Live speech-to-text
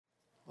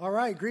All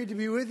right, great to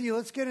be with you.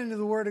 Let's get into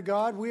the Word of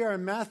God. We are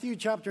in Matthew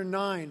chapter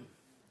 9.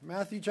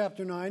 Matthew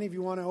chapter 9, if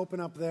you want to open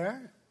up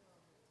there.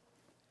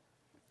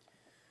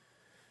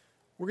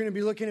 We're going to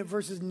be looking at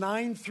verses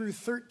 9 through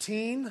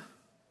 13.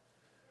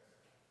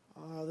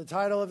 The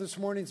title of this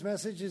morning's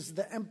message is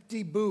The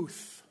Empty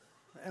Booth.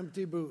 The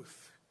Empty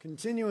Booth.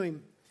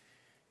 Continuing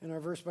in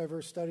our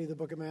verse-by-verse study of the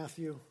book of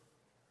Matthew.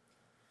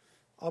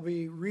 I'll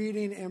be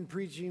reading and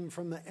preaching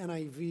from the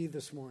NIV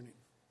this morning.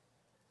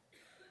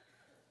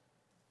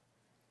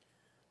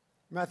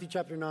 Matthew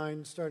chapter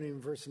 9, starting in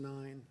verse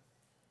 9.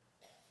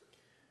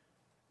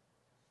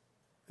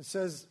 It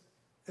says,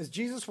 as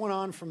Jesus went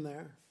on from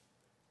there,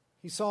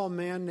 he saw a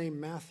man named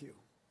Matthew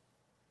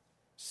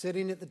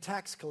sitting at the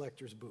tax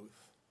collector's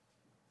booth.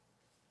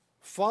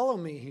 Follow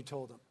me, he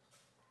told him.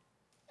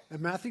 And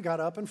Matthew got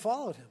up and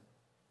followed him.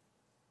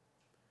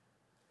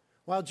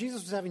 While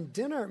Jesus was having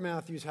dinner at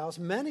Matthew's house,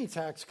 many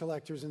tax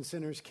collectors and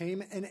sinners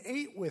came and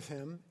ate with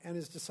him and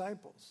his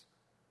disciples.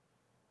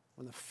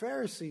 When the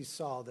Pharisees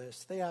saw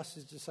this, they asked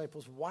his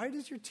disciples, why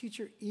does your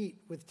teacher eat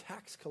with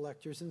tax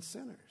collectors and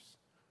sinners?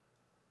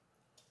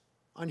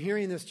 On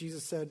hearing this,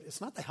 Jesus said,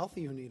 it's not the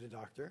healthy who need a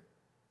doctor,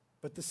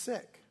 but the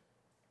sick.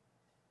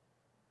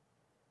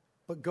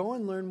 But go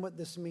and learn what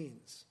this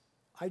means.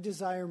 I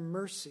desire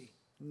mercy,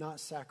 not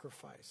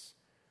sacrifice,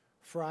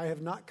 for I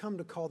have not come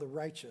to call the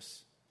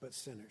righteous, but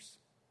sinners.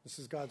 This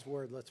is God's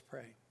word. Let's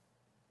pray.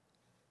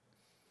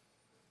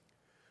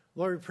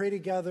 Lord, we pray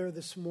together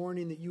this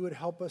morning that you would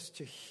help us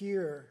to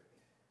hear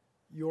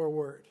your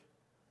word.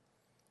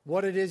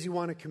 What it is you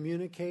want to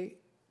communicate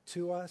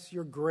to us,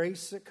 your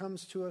grace that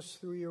comes to us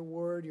through your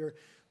word, your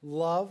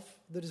love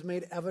that is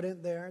made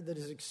evident there, that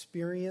is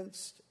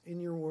experienced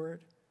in your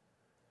word,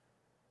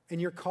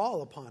 and your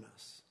call upon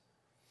us.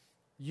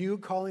 You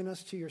calling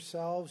us to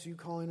yourselves, you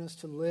calling us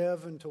to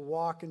live and to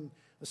walk in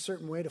a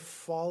certain way, to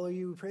follow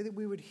you. We pray that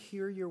we would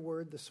hear your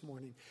word this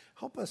morning.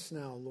 Help us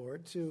now,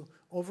 Lord, to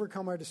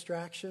overcome our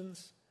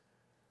distractions.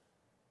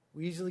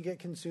 We easily get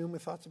consumed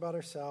with thoughts about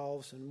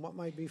ourselves and what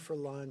might be for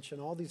lunch and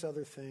all these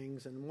other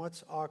things and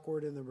what's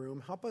awkward in the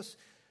room. Help us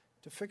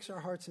to fix our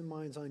hearts and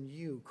minds on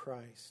you,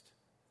 Christ,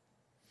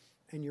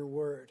 and your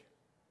word.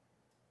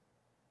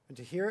 And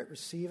to hear it,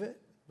 receive it,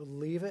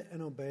 believe it,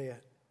 and obey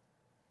it.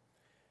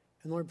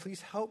 And Lord,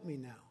 please help me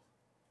now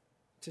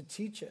to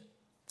teach it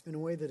in a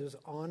way that is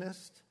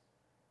honest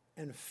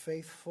and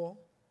faithful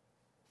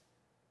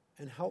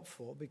and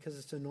helpful, because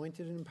it's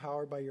anointed and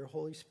empowered by your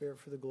Holy Spirit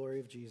for the glory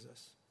of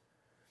Jesus.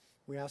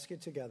 We ask it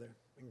together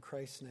in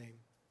Christ's name.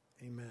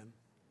 Amen.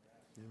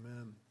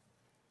 Amen.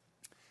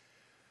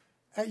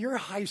 At your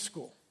high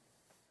school,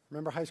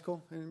 remember high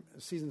school? And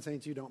seasoned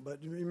saints, you don't, but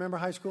do you remember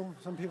high school?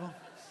 Some people?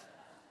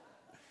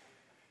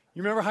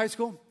 You remember high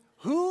school?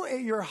 Who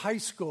at your high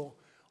school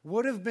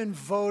would have been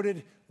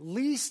voted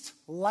least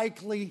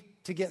likely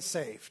to get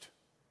saved?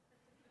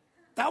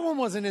 That one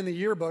wasn't in the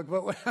yearbook,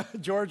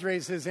 but George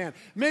raised his hand.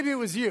 Maybe it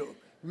was you.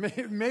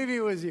 Maybe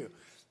it was you.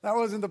 That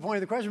wasn't the point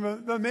of the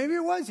question, but maybe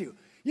it was you.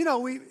 You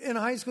know, in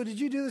high school, did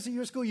you do this at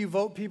your school? You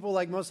vote people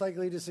like most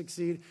likely to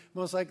succeed,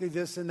 most likely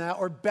this and that,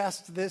 or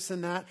best this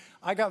and that.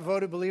 I got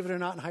voted, believe it or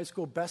not, in high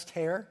school, best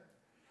hair.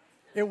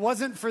 It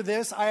wasn't for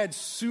this. I had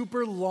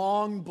super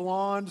long,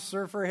 blonde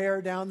surfer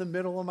hair down the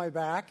middle of my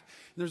back.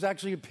 There's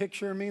actually a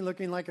picture of me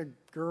looking like a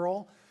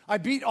girl. I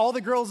beat all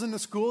the girls in the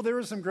school. There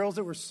were some girls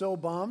that were so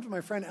bummed.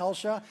 My friend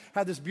Elsha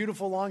had this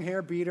beautiful long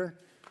hair, beat her.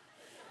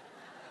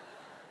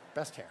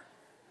 Best hair.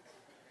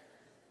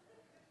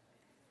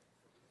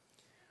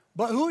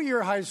 But who at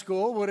your high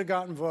school would have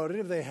gotten voted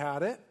if they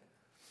had it?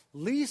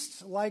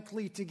 Least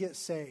likely to get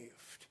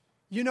saved.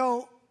 You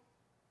know,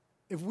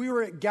 if we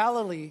were at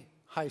Galilee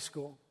High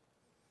School,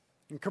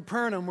 in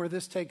Capernaum, where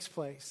this takes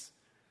place,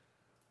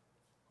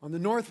 on the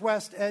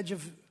northwest edge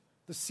of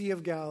the Sea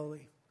of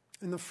Galilee,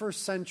 in the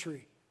first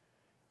century,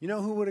 you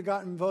know who would have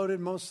gotten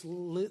voted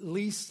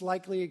least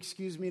likely,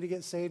 to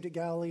get saved at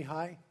Galilee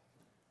High?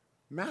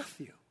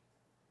 Matthew.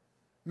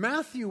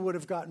 Matthew would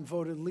have gotten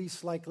voted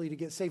least likely to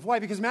get saved. Why?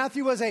 Because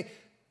Matthew was a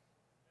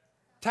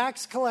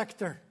tax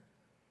collector.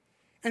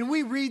 And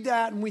we read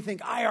that and we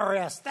think,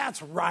 IRS,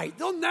 that's right.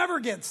 They'll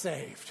never get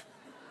saved.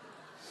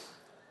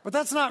 But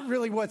that's not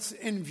really what's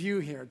in view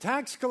here.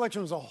 Tax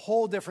collection was a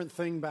whole different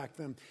thing back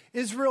then.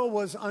 Israel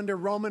was under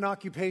Roman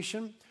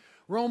occupation.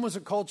 Rome was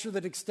a culture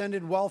that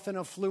extended wealth and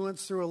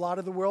affluence through a lot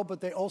of the world,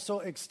 but they also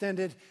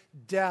extended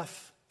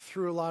death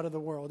through a lot of the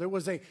world. It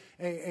was a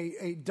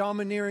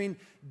domineering,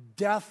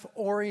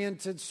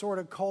 death-oriented sort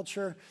of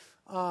culture.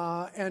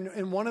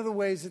 And one of the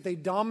ways that they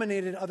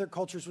dominated other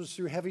cultures was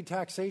through heavy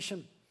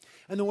taxation.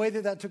 And the way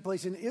that took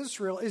place in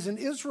Israel is an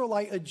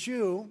Israelite, a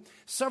Jew,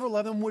 several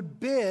of them would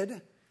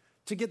bid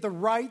to get the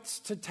rights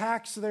to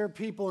tax their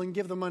people and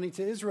give the money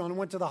to Israel, and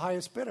went to the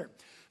highest bidder.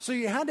 So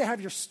you had to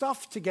have your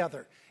stuff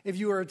together if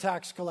you were a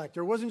tax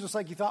collector. It wasn't just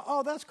like you thought,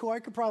 oh, that's cool.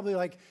 I could probably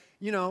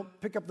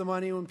pick up the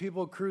money when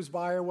people cruise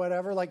by or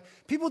whatever. Like,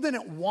 people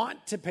didn't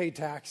want to pay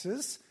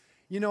taxes.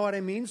 You know what I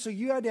mean? So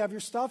you had to have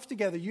your stuff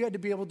together. You had to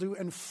be able to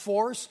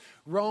enforce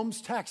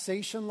Rome's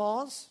taxation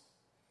laws.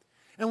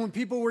 And when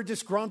people were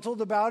disgruntled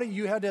about it,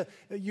 you had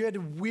to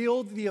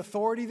wield the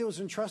authority that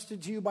was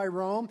entrusted to you by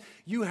Rome.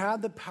 You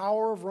had the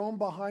power of Rome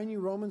behind you,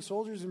 Roman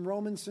soldiers and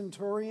Roman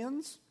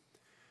centurions.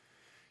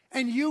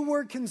 And you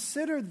were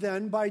considered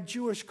then by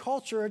Jewish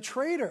culture a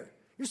traitor.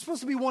 You're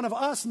supposed to be one of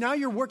us. Now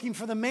you're working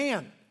for the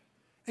man.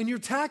 And you're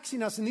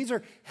taxing us. And these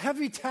are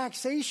heavy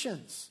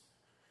taxations.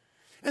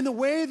 And the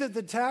way that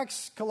the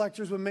tax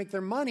collectors would make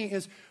their money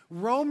is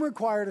Rome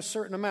required a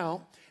certain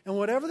amount. And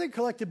whatever they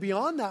collected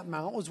beyond that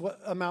amount was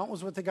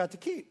what they got to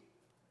keep.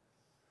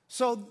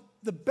 So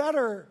the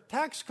better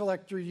tax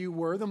collector you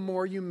were, the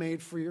more you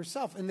made for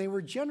yourself. And they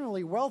were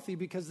generally wealthy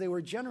because they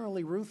were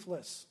generally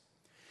ruthless.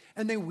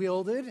 And they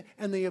wielded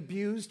and they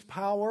abused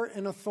power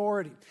and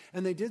authority.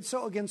 And they did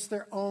so against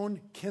their own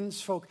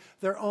kinsfolk,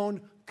 their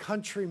own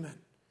countrymen.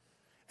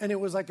 And it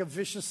was like a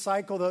vicious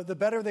cycle. The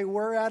better they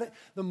were at it,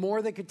 the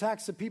more they could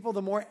tax the people,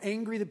 the more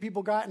angry the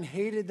people got and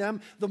hated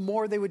them, the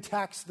more they would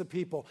tax the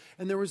people.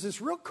 And there was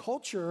this real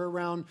culture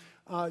around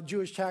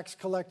Jewish tax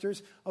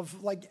collectors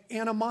of like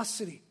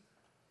animosity,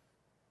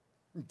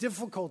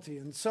 difficulty.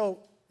 And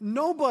so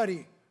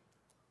nobody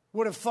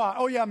would have thought,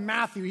 oh yeah,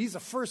 Matthew, he's the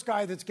first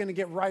guy that's going to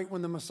get right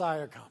when the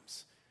Messiah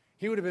comes.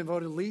 He would have been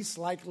voted least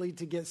likely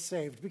to get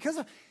saved because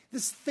of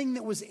this thing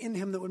that was in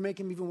him that would make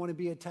him even want to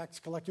be a tax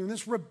collector, and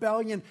this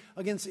rebellion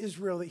against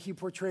Israel that he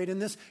portrayed,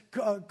 and this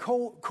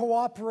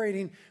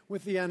cooperating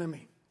with the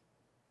enemy.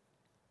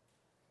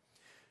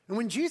 And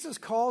when Jesus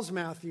calls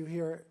Matthew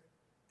here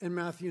in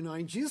Matthew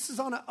 9, Jesus is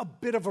on a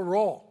bit of a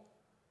roll.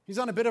 He's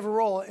on a bit of a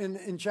roll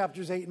in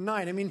chapters 8 and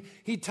 9. I mean,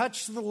 he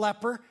touched the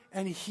leper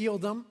and he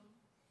healed him,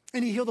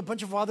 and he healed a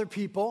bunch of other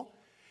people.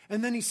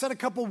 And then he said a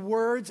couple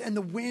words, and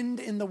the wind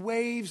and the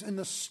waves and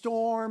the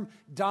storm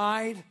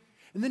died.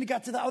 And then he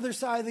got to the other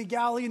side of the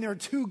Galilee, and there were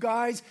two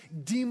guys,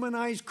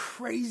 demonized,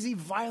 crazy,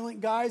 violent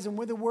guys. And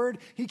with a word,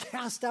 he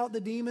cast out the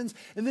demons.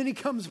 And then he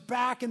comes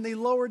back, and they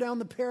lower down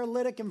the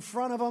paralytic in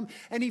front of him.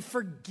 And he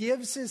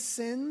forgives his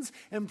sins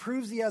and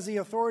proves he has the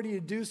authority to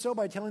do so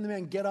by telling the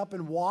man, get up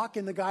and walk.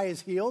 And the guy is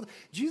healed.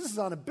 Jesus is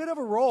on a bit of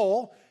a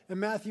roll in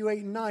Matthew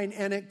 8 and 9.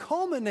 And it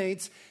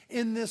culminates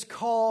in this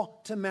call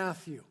to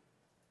Matthew.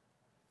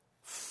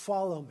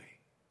 Follow me.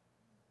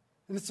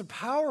 And it's a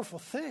powerful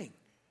thing.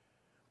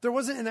 There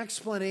wasn't an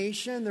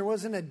explanation. There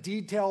wasn't a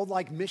detailed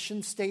like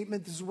mission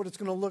statement. This is what it's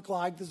going to look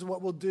like. This is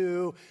what we'll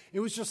do. It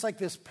was just like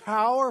this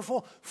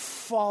powerful,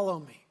 follow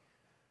me.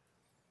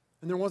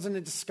 And there wasn't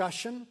a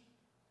discussion. There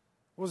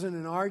wasn't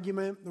an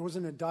argument. There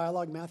wasn't a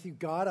dialogue. Matthew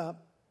got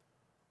up,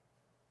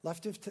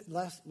 left his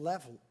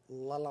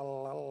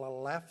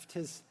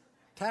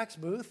tax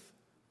booth,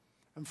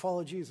 and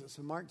followed Jesus.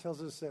 And Mark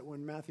tells us that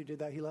when Matthew did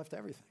that, he left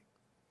everything.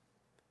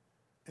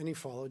 And he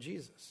followed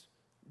Jesus.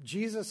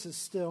 Jesus is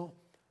still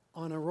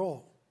on a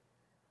roll.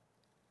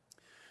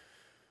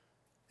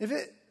 If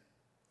it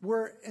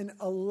were an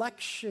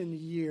election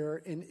year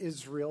in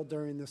Israel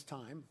during this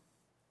time,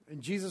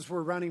 and Jesus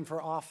were running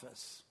for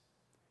office,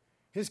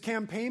 his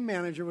campaign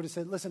manager would have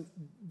said, listen,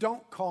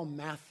 don't call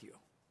Matthew.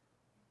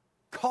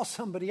 Call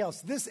somebody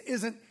else. This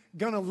isn't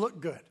going to look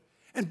good.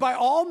 And by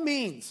all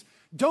means,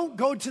 don't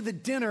go to the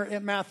dinner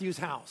at Matthew's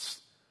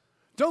house.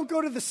 Don't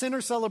go to the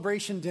sinner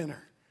celebration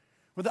dinner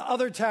with the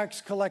other tax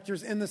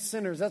collectors and the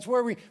sinners. That's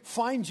where we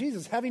find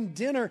Jesus, having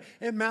dinner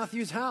at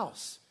Matthew's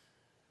house.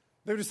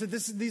 They would have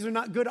said, these are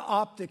not good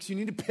optics. You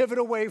need to pivot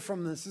away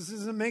from this. This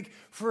doesn't make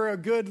for a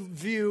good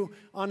view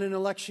on an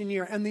election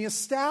year. And the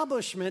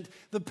establishment,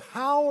 the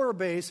power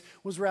base,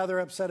 was rather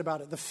upset about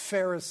it. The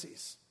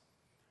Pharisees.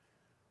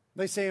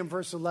 They say in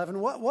verse 11,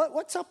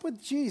 what's up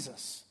with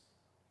Jesus?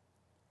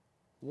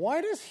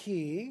 Why does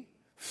he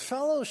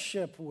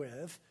fellowship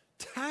with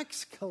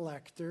tax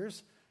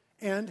collectors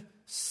and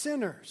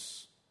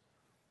sinners?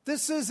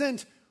 This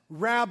isn't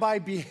rabbi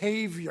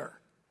behavior.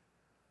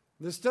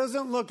 This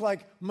doesn't look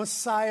like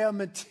Messiah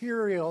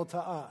material to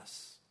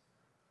us.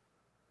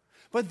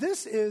 But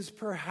this is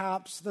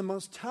perhaps the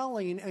most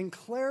telling and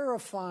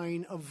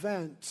clarifying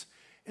event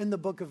in the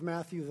book of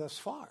Matthew thus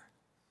far.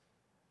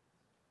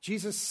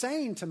 Jesus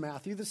saying to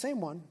Matthew, the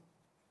same one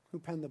who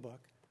penned the book,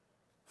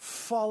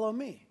 follow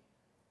me.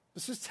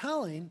 This is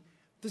telling,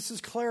 this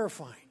is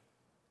clarifying.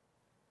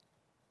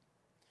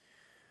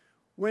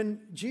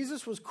 When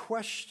Jesus was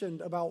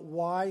questioned about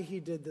why he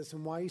did this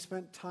and why he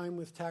spent time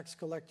with tax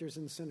collectors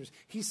and sinners,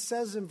 he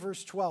says in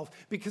verse 12,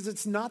 because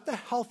it's not the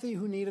healthy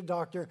who need a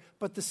doctor,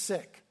 but the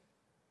sick.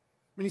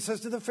 And he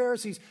says to the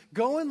Pharisees,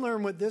 go and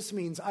learn what this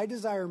means. I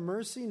desire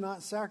mercy,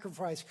 not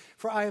sacrifice,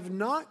 for I have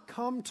not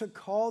come to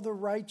call the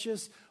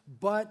righteous,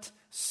 but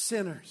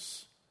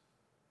sinners.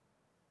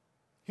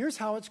 Here's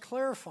how it's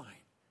clarifying.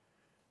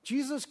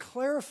 Jesus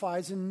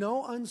clarifies in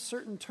no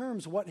uncertain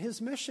terms what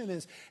his mission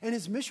is. And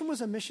his mission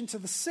was a mission to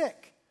the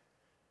sick.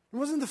 It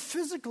wasn't the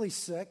physically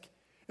sick.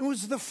 It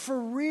was the for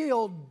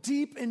real,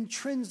 deep,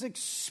 intrinsic,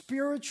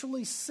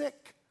 spiritually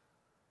sick.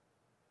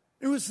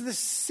 It was the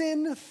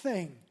sin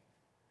thing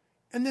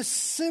and the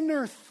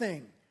sinner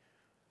thing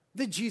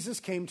that Jesus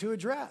came to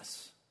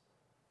address.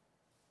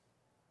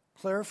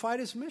 Clarified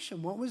his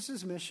mission. What was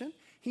his mission?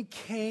 He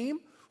came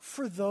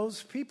for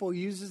those people.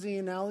 He uses the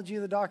analogy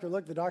of the doctor.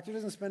 Look, the doctor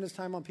doesn't spend his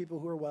time on people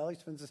who are well. He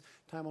spends his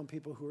time on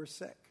people who are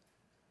sick.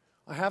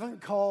 I haven't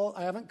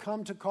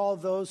come to call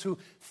those who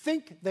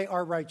think they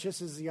are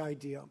righteous is the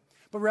idea,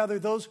 but rather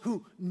those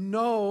who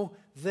know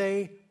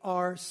they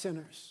are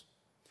sinners.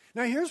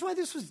 Now, here's why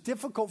this was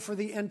difficult for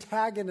the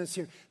antagonists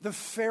here, the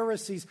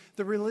Pharisees,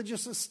 the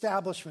religious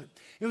establishment.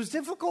 It was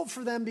difficult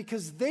for them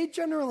because they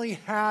generally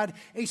had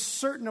a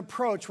certain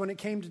approach when it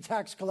came to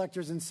tax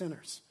collectors and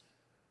sinners.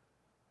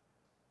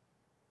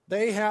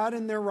 They had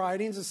in their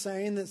writings a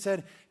saying that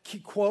said,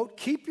 quote,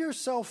 keep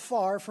yourself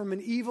far from an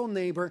evil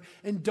neighbor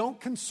and don't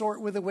consort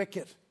with the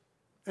wicked,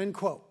 end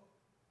quote.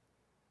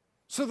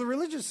 So the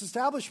religious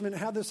establishment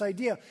had this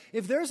idea.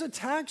 If there's a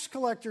tax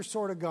collector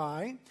sort of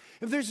guy,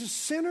 if there's a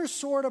sinner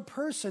sort of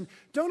person,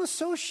 don't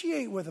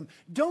associate with him.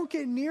 Don't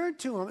get near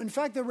to him. In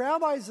fact, the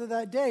rabbis of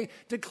that day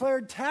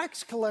declared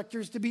tax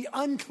collectors to be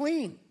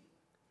unclean.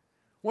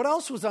 What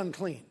else was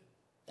unclean?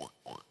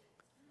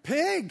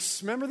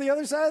 Pigs. Remember the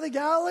other side of the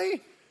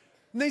Galilee?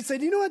 And they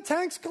said, you know what,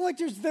 tax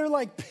collectors, they're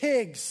like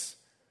pigs.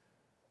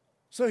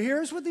 So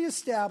here's what the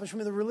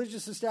establishment, the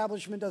religious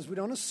establishment does. We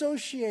don't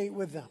associate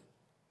with them.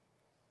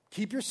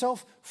 Keep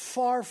yourself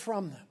far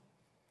from them.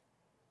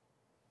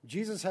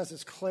 Jesus has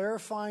this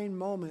clarifying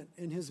moment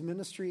in his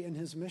ministry and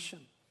his mission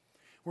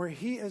where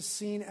he is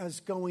seen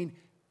as going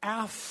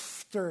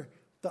after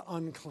the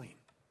unclean,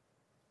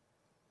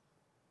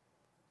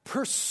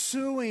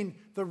 pursuing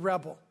the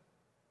rebel,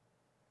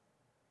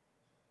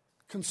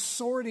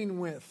 consorting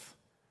with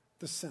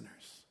the sinners.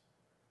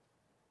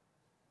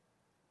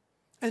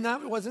 And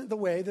that wasn't the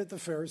way that the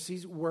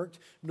Pharisees worked,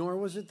 nor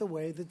was it the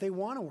way that they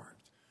want to work.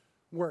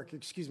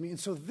 And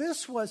so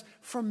this was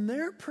from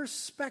their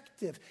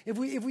perspective. If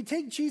we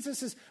take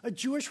Jesus as a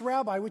Jewish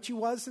rabbi, which he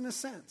was in a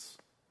sense,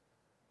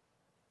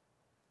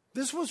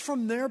 this was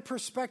from their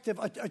perspective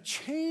a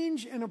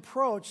change in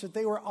approach that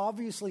they were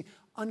obviously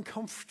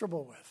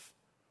uncomfortable with.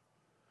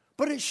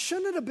 But it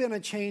shouldn't have been a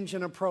change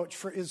in approach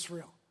for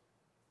Israel,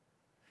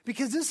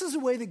 because this is the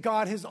way that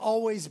God has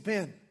always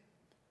been.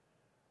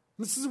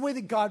 This is the way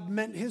that God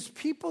meant his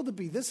people to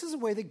be. This is the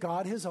way that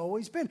God has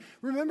always been.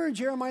 Remember in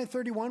Jeremiah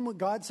 31 what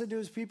God said to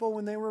his people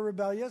when they were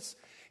rebellious?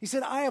 He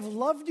said, I have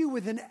loved you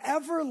with an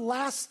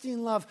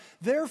everlasting love.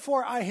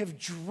 Therefore, I have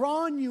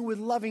drawn you with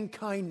loving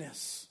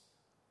kindness.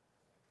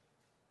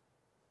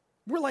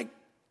 We're like,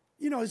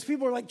 his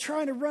people are like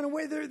trying to run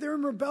away. They're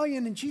in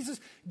rebellion. And Jesus,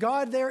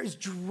 God there is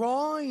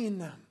drawing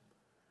them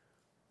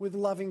with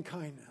loving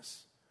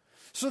kindness.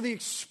 So the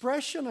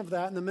expression of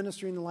that in the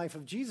ministry and the life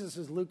of Jesus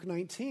is Luke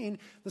 19.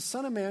 The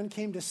Son of Man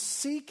came to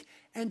seek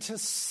and to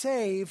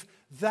save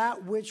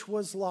that which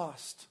was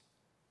lost.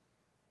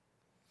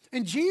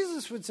 And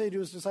Jesus would say to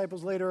his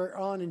disciples later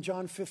on in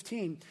John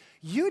 15,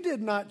 you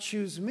did not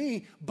choose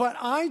me, but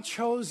I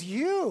chose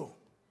you.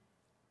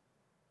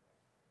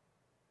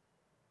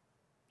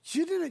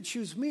 You didn't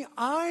choose me,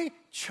 I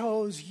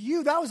chose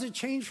you. That was a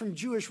change from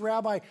Jewish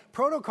rabbi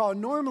protocol.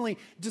 Normally,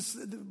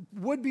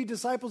 would-be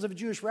disciples of a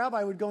Jewish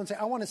rabbi would go and say,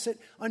 I want to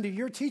sit under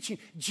your teaching.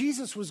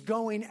 Jesus was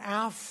going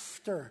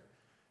after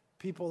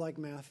people like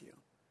Matthew.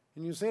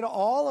 And you say to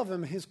all of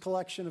them, his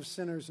collection of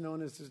sinners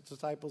known as his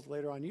disciples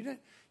later on, you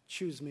didn't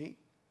choose me,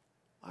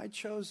 I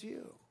chose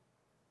you.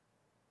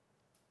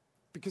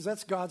 Because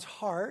that's God's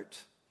heart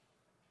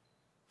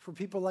for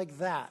people like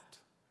that.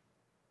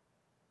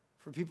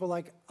 For people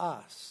like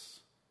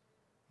us.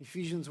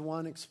 Ephesians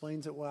 1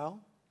 explains it well.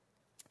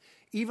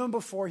 Even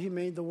before he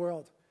made the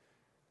world,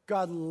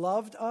 God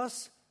loved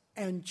us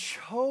and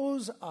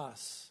chose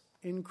us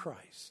in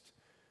Christ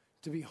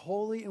to be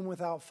holy and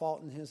without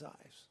fault in his eyes.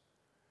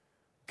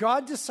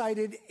 God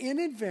decided in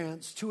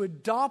advance to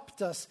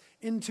adopt us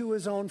into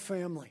his own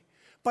family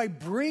by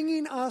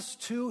bringing us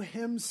to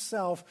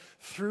himself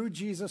through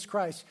Jesus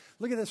Christ.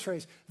 Look at this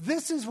phrase.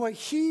 This is what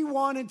he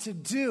wanted to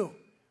do.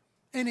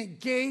 And it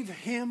gave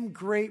him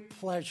great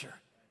pleasure.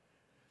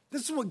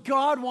 This is what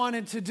God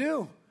wanted to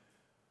do.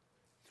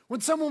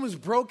 When someone was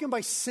broken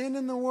by sin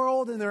in the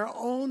world and their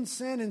own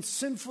sin and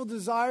sinful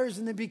desires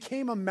and they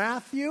became a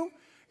Matthew,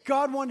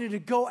 God wanted to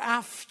go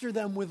after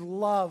them with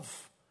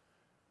love.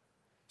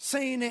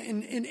 Saying it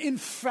in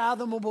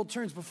unfathomable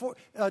terms, before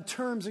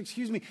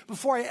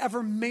I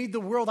ever made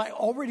the world, I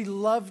already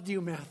loved you,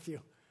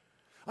 Matthew.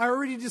 I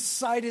already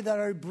decided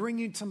that I would bring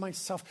you to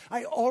myself.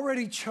 I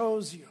already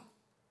chose you.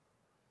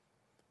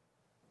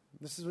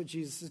 This is what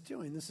Jesus is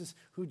doing. This is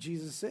who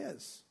Jesus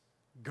is.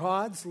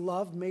 God's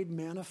love made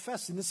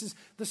manifest. And this is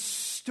the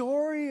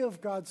story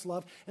of God's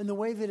love and the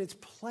way that it's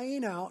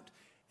playing out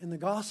in the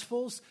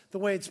Gospels, the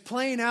way it's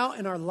playing out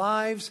in our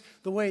lives,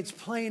 the way it's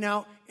playing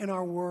out in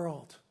our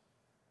world.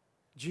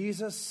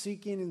 Jesus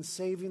seeking and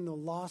saving the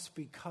lost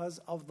because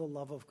of the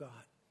love of God.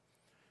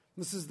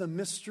 This is the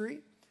mystery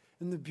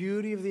and the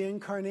beauty of the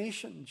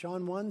incarnation.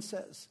 John 1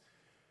 says,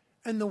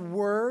 and the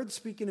Word,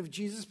 speaking of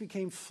Jesus,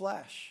 became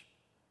flesh.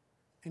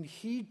 And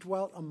he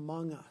dwelt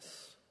among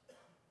us,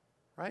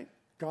 right?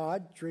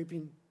 God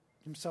draping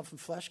himself in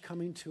flesh,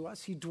 coming to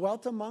us. He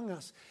dwelt among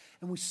us,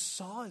 and we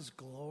saw his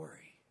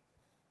glory.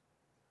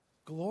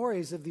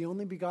 glories of the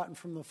only begotten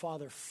from the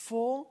Father,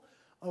 full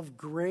of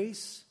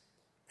grace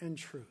and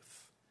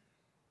truth.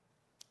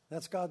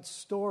 That's God's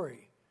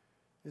story,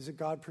 is that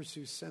God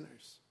pursues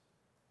sinners.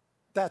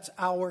 That's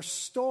our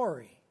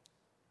story,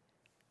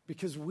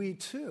 because we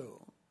too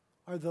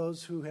are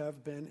those who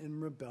have been in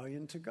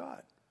rebellion to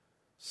God,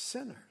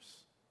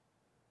 sinners.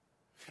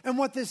 And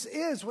what this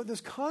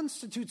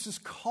constitutes is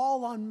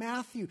call on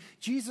Matthew,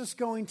 Jesus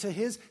going to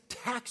his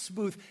tax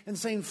booth and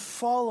saying,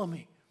 "Follow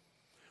me."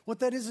 What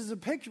that is a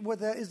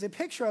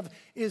picture of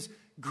is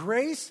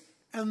grace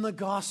and the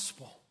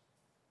gospel.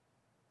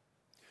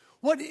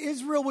 What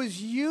Israel was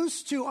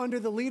used to under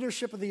the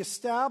leadership of the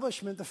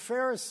establishment, the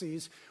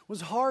Pharisees,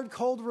 was hard,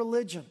 cold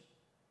religion.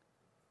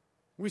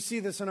 We see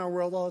this in our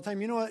world all the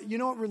time. You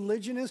know what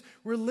religion is?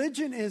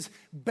 Religion is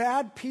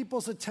bad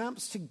people's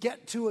attempts to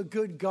get to a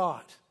good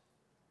God.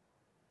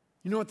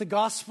 You know what the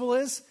gospel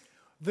is?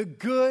 The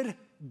good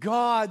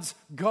God's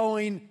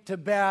going to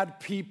bad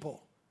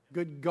people.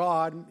 Good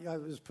God, I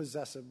was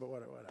possessive, but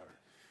whatever.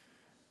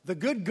 The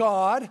good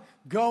God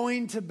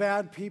going to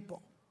bad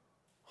people.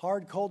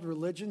 Hard, cold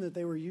religion that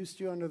they were used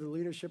to under the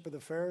leadership of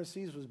the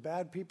Pharisees was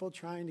bad people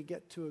trying to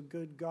get to a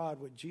good God.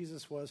 What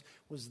Jesus was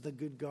the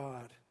good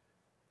God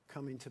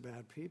coming to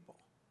bad people.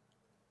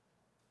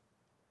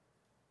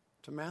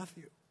 To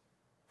Matthew,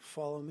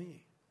 follow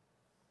me.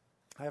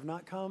 I have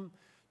not come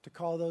to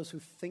call those who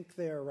think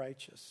they are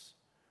righteous,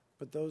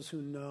 but those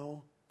who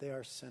know they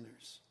are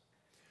sinners.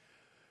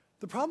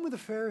 The problem with the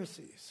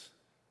Pharisees,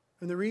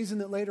 and the reason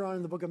that later on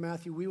in the book of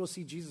Matthew we will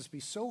see Jesus be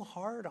so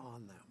hard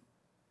on them,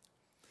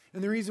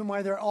 and the reason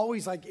why they're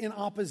always like in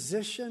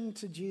opposition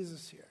to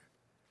Jesus here,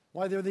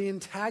 why they're the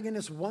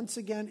antagonists once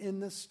again in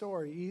this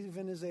story,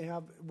 even as they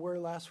were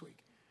last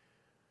week,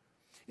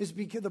 is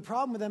because the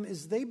problem with them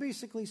is they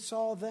basically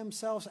saw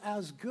themselves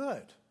as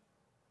good.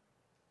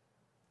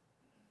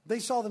 They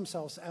saw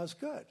themselves as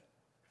good.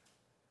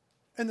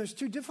 And there's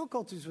two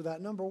difficulties with that.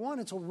 Number one,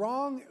 it's a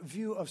wrong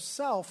view of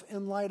self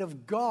in light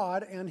of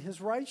God and his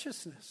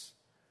righteousness.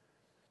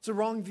 It's a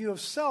wrong view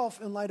of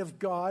self in light of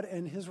God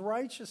and his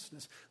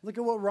righteousness. Look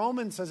at what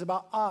Romans says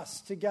about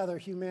us together,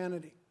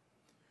 humanity.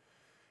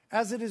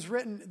 As it is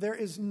written, there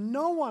is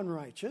no one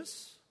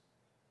righteous,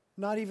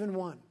 not even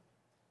one.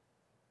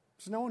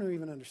 There's no one who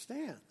even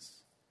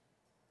understands.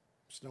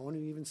 There's no one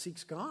who even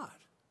seeks God.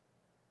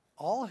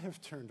 All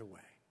have turned away.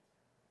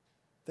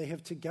 They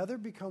have together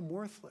become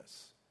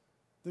worthless.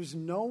 There's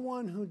no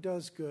one who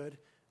does good,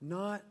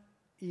 not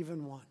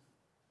even one.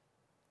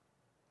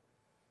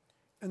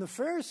 And the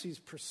Pharisees'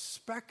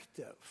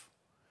 perspective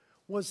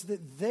was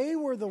that they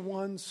were the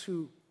ones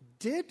who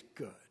did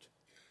good,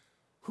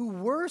 who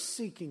were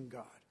seeking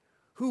God,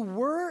 who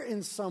were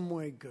in some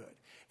way good,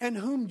 and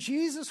whom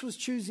Jesus was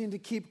choosing to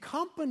keep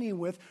company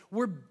with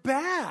were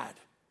bad,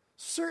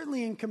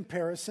 certainly in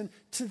comparison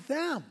to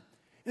them.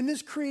 And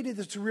this created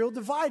this real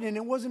divide, and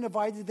it wasn't a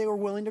divide that they were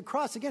willing to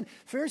cross. Again,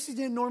 Pharisees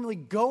didn't normally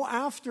go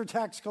after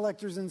tax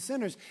collectors and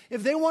sinners.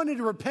 If they wanted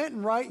to repent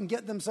and right and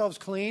get themselves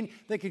clean,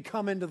 they could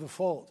come into the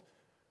fold.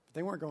 But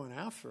they weren't going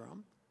after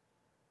them.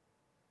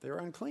 They were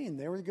unclean.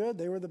 They were good.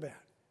 They were the bad.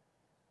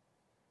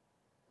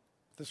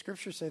 The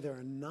scriptures say there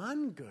are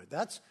none good.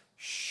 That's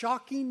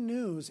shocking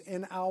news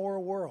in our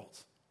world.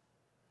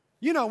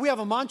 You know, we have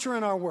a mantra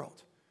in our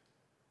world.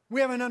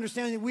 We have an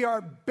understanding that we are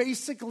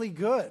basically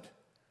good.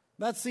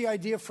 That's the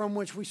idea from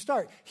which we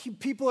start.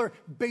 People are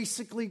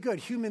basically good.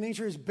 Human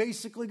nature is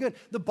basically good.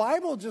 The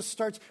Bible just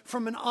starts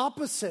from an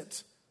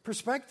opposite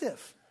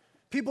perspective.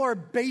 People are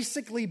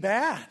basically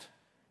bad.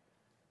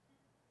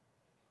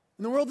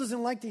 And the world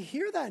doesn't like to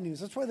hear that news.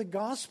 That's why the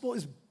gospel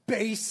is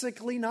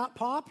basically not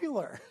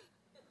popular.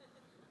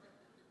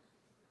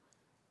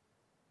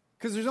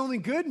 Because there's only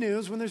good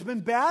news when there's been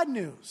bad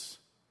news.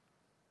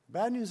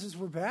 Bad news is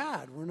we're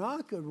bad. We're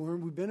not good.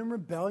 We've been in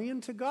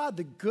rebellion to God.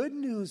 The good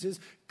news is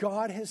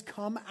God has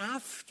come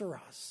after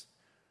us.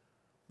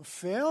 The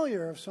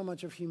failure of so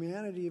much of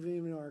humanity,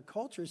 even in our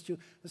culture, is to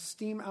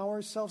esteem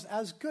ourselves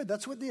as good.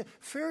 That's what the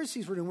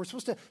Pharisees were doing. We're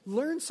supposed to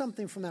learn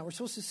something from that. We're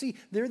supposed to see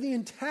they're the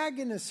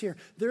antagonists here.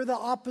 They're the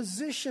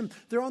opposition.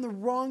 They're on the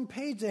wrong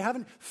page. They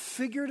haven't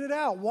figured it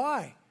out.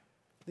 Why?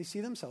 They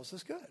see themselves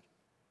as good.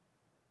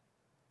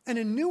 And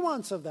a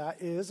nuance of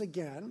that is,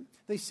 again,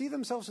 they see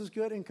themselves as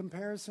good in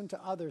comparison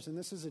to others, and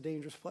this is a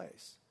dangerous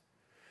place.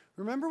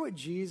 Remember what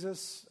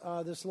Jesus,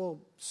 this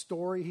little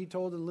story he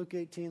told in Luke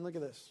 18? Look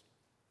at this.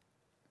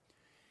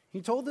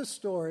 He told this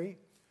story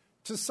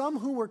to some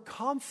who were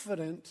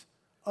confident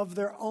of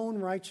their own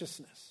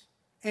righteousness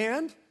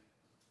and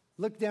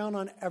looked down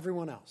on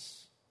everyone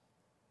else.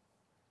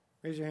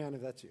 Raise your hand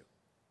if that's you.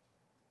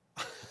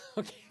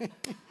 Okay.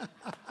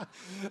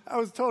 That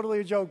was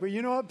totally a joke, but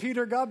you know what,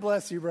 Peter, God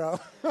bless you, bro.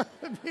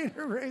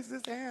 Peter raised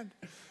his hand.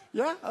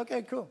 Yeah?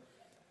 Okay, cool.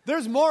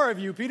 There's more of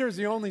you. Peter's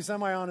the only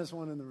semi-honest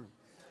one in the room.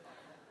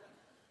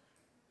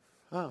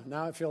 Oh,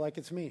 now I feel like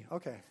it's me.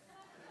 Okay.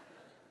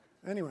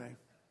 Anyway,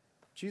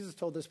 Jesus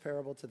told this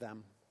parable to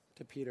them,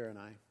 to Peter and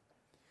I.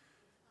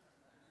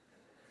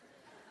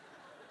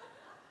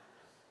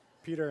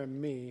 Peter and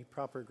me,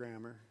 proper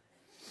grammar.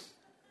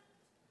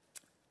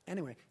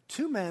 Anyway,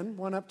 2 men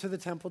went up to the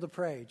temple to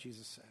pray,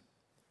 Jesus said.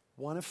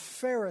 One a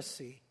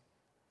Pharisee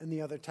and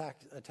the other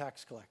a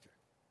tax collector.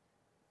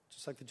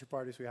 Just like the 2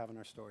 parties we have in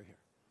our story here.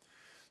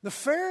 The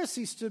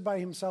Pharisee stood by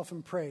himself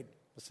and prayed.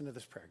 Listen to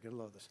this prayer. Get a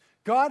load of this.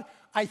 God,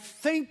 I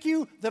thank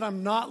you that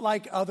I'm not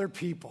like other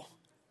people.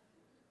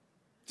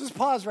 Just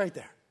pause right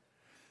there.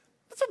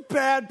 That's a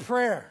bad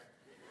prayer.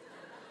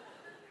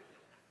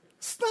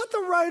 It's not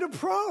the right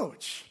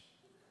approach.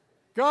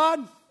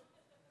 God,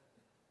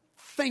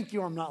 thank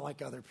you I'm not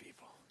like other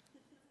people.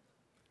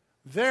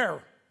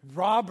 They're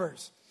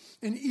robbers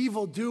and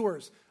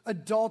evildoers,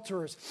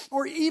 adulterers,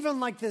 or even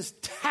like this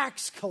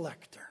tax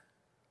collector.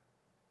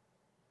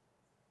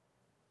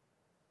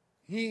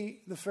 He,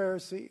 the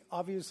Pharisee,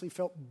 obviously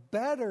felt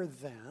better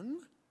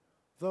than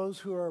those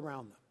who are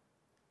around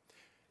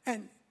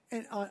them.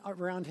 And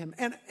around him.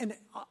 And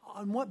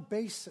on what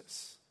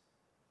basis?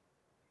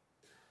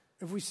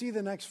 If we see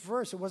the next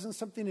verse, it wasn't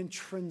something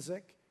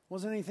intrinsic, it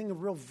wasn't anything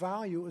of real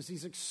value, it was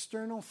these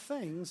external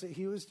things that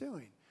he was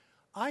doing.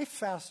 I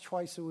fast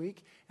twice a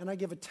week, and I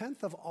give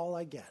 1/10 of all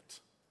I get.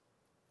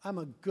 I'm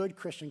a good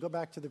Christian. Go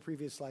back to the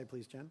previous slide,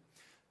 please, Jen.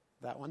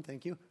 That one,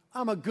 thank you.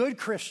 I'm a good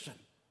Christian.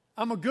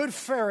 I'm a good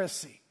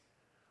Pharisee.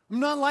 I'm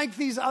not like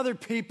these other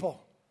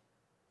people.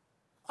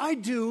 I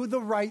do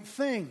the right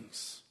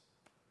things.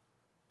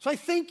 So I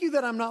thank you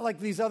that I'm not like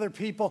these other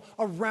people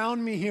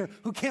around me here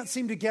who can't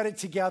seem to get it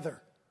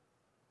together,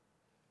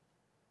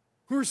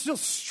 who are still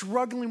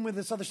struggling with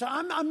this other stuff.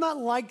 I'm not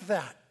like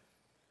that.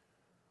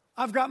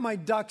 I've got my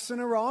ducks in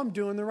a row. I'm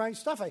doing the right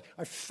stuff.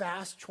 I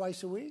fast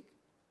twice a week,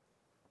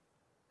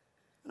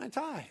 and I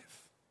tithe.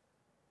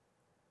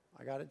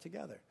 I got it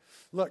together.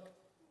 Look,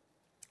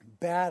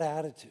 bad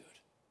attitude.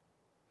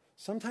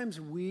 Sometimes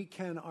we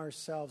can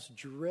ourselves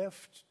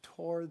drift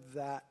toward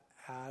that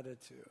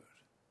attitude.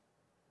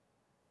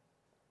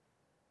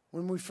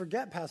 When we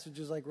forget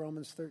passages like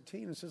Romans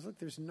 13, it says, look,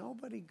 there's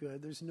nobody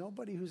good. There's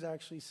nobody who's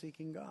actually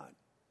seeking God.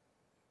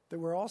 That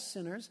we're all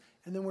sinners,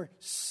 and then we're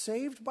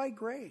saved by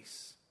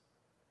grace.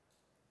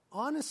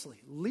 Honestly,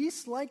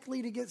 least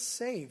likely to get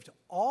saved,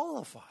 all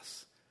of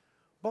us.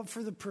 But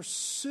for the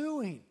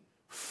pursuing,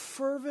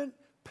 fervent,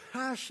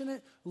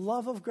 passionate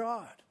love of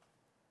God.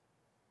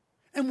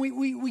 And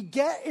we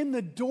get in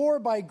the door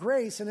by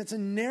grace, and it's a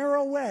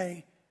narrow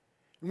way.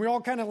 And we're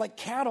all kind of like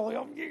cattle.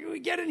 We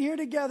get in here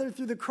together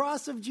through the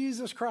cross of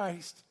Jesus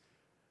Christ.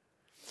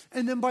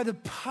 And then by the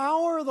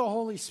power of the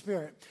Holy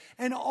Spirit,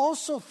 and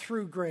also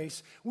through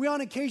grace, we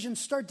on occasion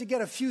start to get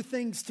a few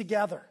things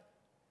together.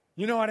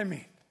 You know what I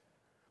mean?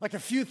 Like a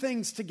few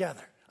things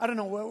together. I don't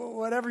know,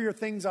 whatever your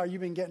things are,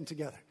 you've been getting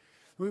together.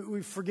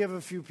 We forgive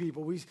a few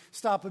people. We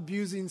stop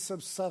abusing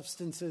some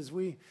substances.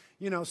 We,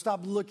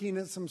 stop looking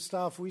at some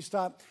stuff. We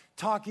stop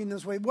talking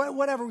this way.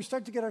 Whatever, we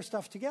start to get our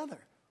stuff together.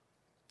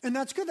 And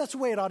that's good. That's the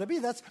way it ought to be.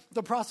 That's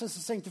the process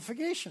of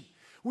sanctification.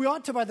 We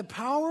ought to, by the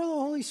power of the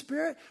Holy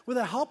Spirit, with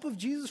the help of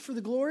Jesus, for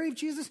the glory of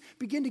Jesus,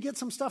 begin to get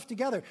some stuff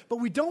together. But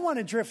we don't want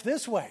to drift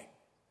this way.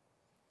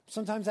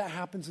 Sometimes that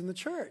happens in the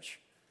church.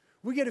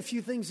 We get a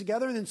few things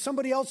together, and then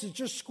somebody else is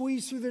just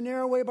squeezed through their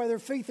narrow way by their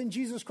faith in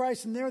Jesus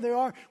Christ, and there they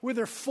are with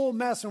their full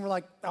mess, and we're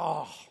like,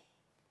 oh.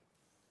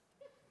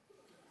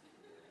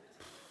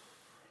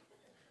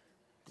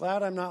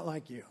 Glad I'm not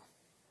like you.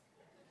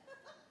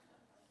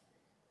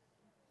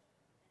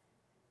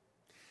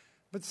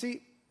 But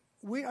see,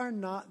 we are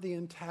not the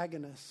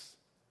antagonists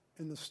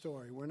in the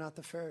story. We're not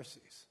the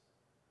Pharisees.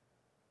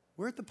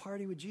 We're at the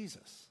party with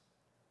Jesus.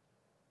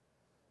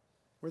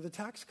 We're the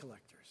tax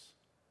collectors.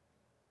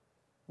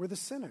 We're the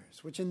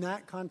sinners, which in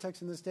that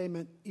context in this day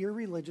meant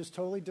irreligious,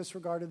 totally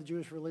disregarded the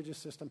Jewish religious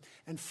system,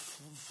 and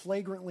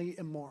flagrantly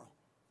immoral.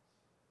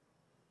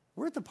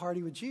 We're at the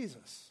party with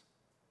Jesus.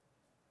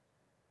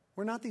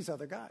 We're not these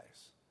other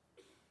guys.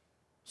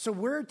 So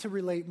we're to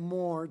relate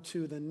more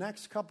to the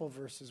next couple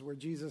verses where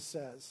Jesus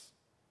says,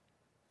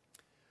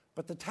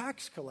 but the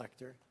tax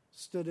collector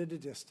stood at a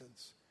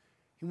distance.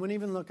 He wouldn't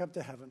even look up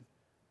to heaven,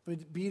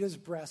 but beat his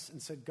breast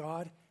and said,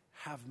 God,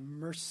 have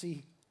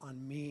mercy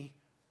on me,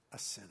 a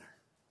sinner.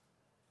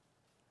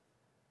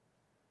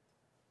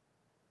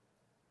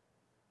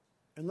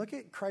 And look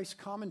at Christ's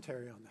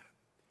commentary on that.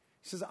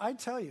 He says, I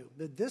tell you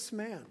that this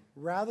man,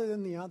 rather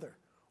than the other,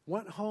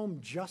 went home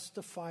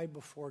justified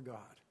before God.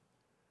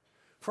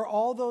 For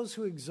all those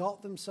who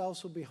exalt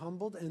themselves will be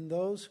humbled, and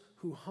those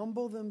who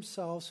humble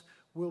themselves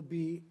will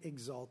be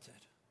exalted.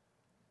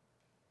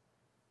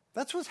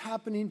 That's what's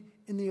happening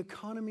in the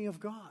economy of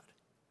God.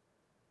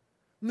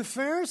 And the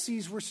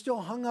Pharisees were still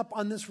hung up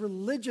on this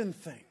religion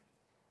thing.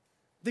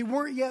 They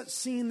weren't yet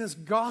seeing this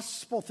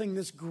gospel thing,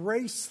 this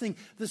grace thing,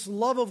 this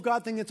love of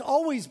God thing. It's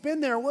always been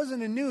there. It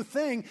wasn't a new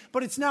thing,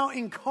 but it's now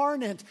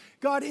incarnate.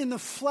 God in the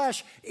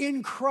flesh,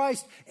 in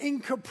Christ, in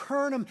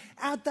Capernaum,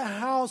 at the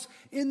house,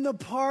 in the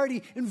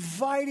party,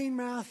 inviting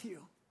Matthew.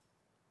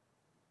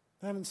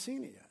 They haven't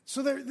seen it yet.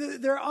 So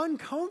they're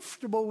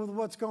uncomfortable with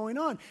what's going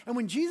on. And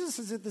when Jesus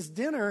is at this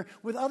dinner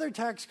with other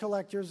tax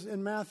collectors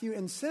and Matthew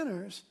and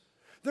sinners,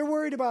 they're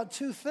worried about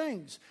two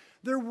things.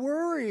 They're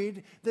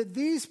worried that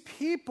these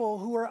people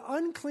who are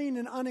unclean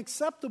and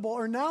unacceptable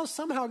are now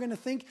somehow going to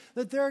think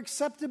that they're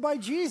accepted by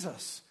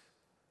Jesus.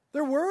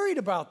 They're worried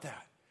about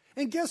that.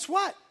 And guess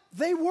what?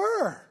 They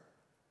were.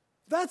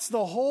 That's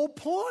the whole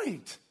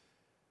point.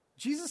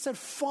 Jesus said,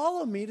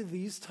 follow me to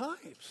these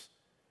types,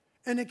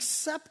 and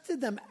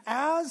accepted them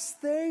as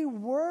they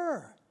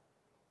were,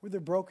 with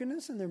their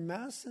brokenness and their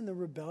mess and their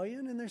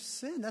rebellion and their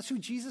sin. That's who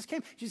Jesus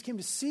came. Jesus came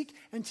to seek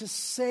and to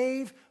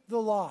save the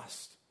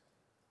lost.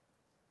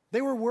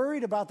 They were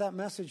worried about that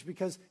message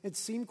because it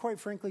seemed, quite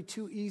frankly,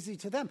 too easy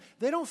to them.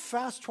 They don't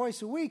fast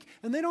twice a week,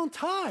 and they don't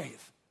tithe.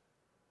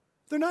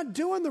 They're not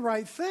doing the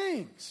right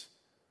things.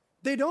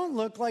 They don't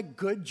look like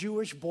good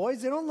Jewish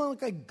boys. They don't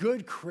look like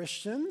good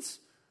Christians.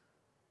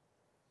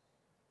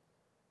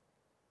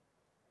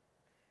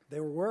 They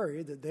were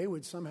worried that they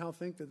would somehow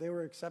think that they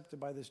were accepted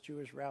by this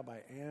Jewish rabbi,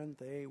 and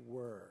they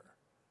were.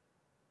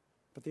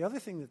 But the other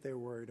thing that they were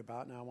worried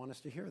about, and I want us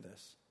to hear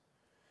this,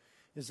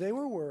 is they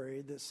were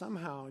worried that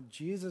somehow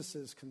Jesus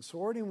is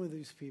consorting with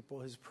these people,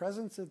 his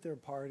presence at their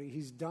party,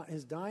 his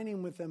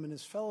dining with them and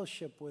his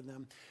fellowship with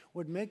them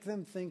would make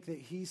them think that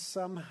he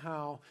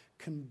somehow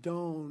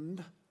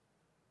condoned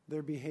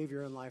their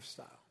behavior and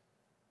lifestyle.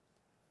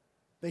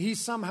 That he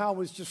somehow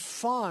was just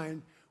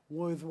fine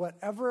with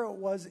whatever it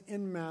was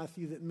in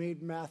Matthew that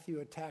made Matthew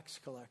a tax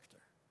collector.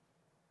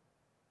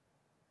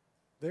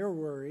 They were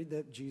worried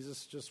that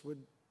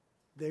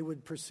they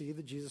would perceive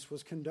that Jesus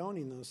was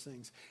condoning those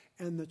things.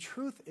 And the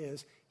truth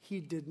is,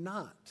 he did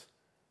not.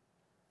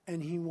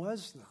 And he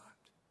was not.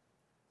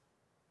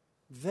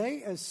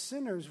 They, as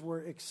sinners, were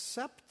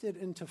accepted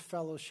into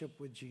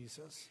fellowship with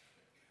Jesus.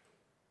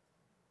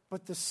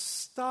 But the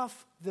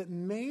stuff that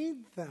made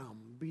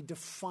them be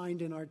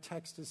defined in our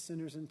text as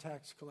sinners and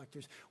tax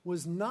collectors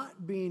was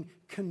not being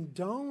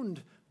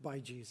condoned by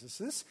Jesus.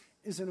 This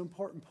is an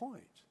important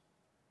point.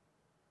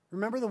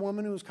 Remember the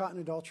woman who was caught in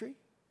adultery?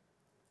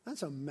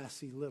 That's a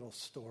messy little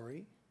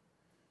story.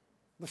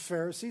 The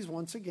Pharisees,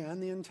 once again,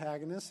 the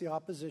antagonists, the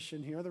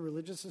opposition here, the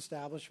religious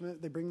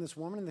establishment, they bring this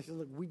woman and they say,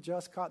 look, we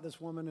just caught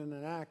this woman in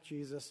an act,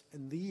 Jesus,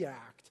 in the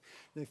act.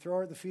 And they throw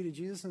her at the feet of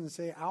Jesus and they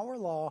say, our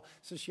law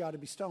says she ought to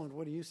be stoned.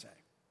 What do you say?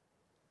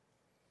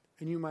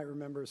 And you might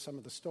remember some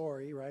of the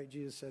story, right?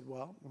 Jesus said,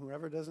 well,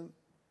 whoever doesn't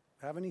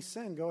have any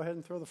sin, go ahead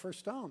and throw the first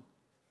stone.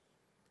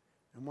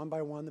 And one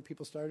by one, the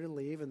people started to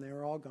leave and they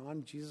were all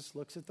gone. Jesus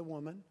looks at the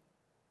woman,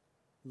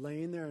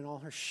 laying there in all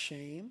her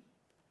shame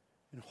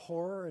and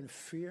horror and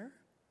fear,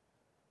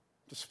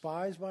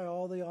 despised by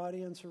all the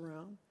audience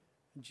around.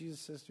 And Jesus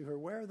says to her,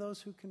 where are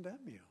those who condemn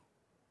you?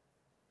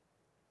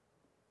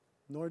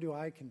 Nor do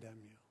I condemn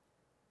you.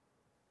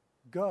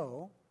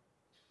 Go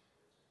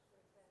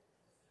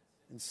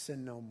and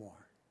sin no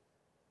more.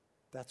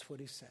 That's what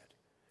he said.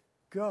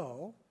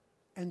 Go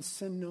and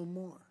sin no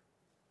more.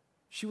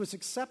 She was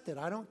accepted.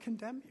 I don't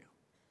condemn you.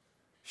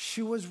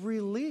 She was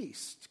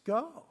released.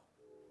 Go.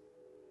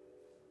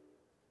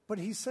 But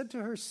he said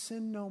to her,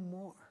 sin no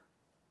more.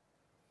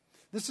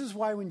 This is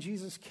why when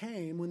Jesus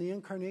came, when the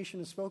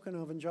incarnation is spoken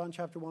of in John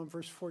chapter 1,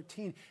 verse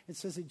 14, it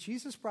says that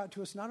Jesus brought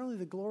to us not only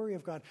the glory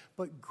of God,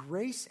 but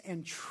grace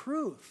and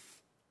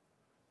truth.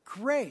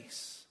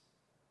 Grace.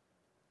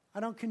 I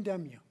don't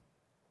condemn you.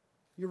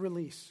 You're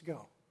released.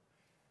 Go.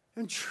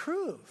 And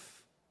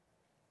truth.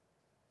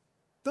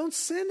 Don't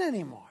sin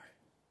anymore.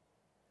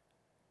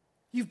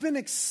 You've been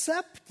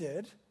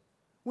accepted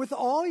with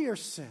all your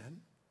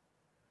sin,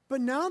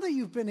 but now that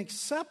you've been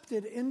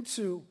accepted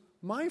into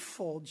my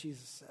fold,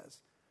 Jesus says,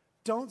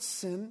 don't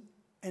sin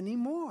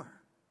anymore.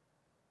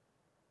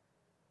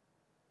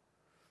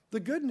 The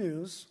good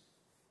news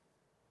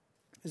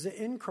is that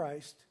in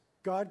Christ,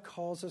 God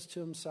calls us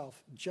to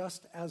himself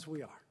just as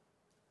we are.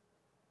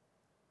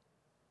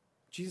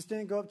 Jesus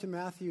didn't go up to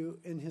Matthew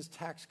in his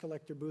tax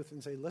collector booth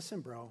and say,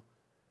 listen, bro,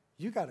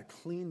 you got to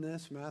clean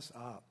this mess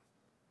up.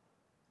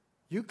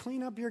 You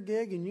clean up your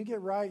gig and you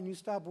get right and you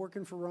stop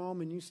working for Rome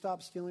and you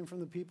stop stealing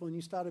from the people and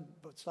you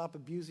stop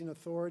abusing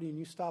authority and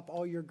you stop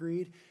all your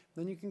greed,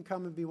 then you can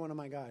come and be one of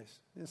my guys.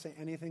 He didn't say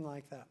anything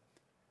like that.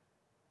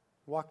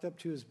 Walked up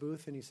to his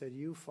booth and he said,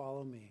 you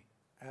follow me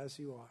as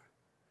you are.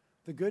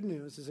 The good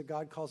news is that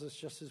God calls us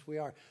just as we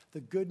are.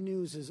 The good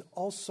news is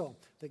also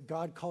that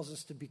God calls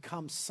us to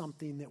become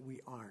something that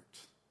we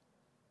aren't.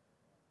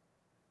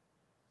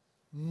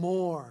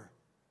 More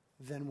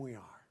than we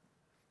are.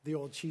 The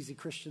old cheesy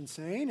Christian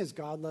saying is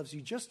God loves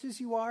you just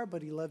as you are,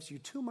 but he loves you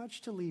too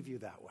much to leave you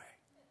that way.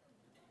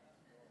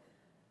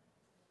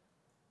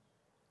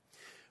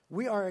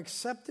 We are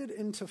accepted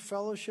into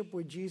fellowship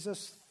with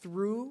Jesus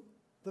through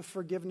the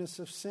forgiveness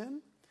of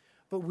sin,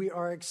 but we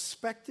are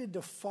expected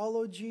to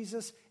follow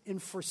Jesus in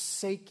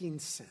forsaking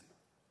sin.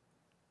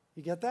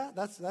 You get that?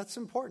 That's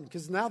important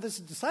because now this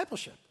is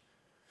discipleship.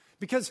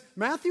 Because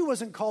Matthew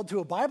wasn't called to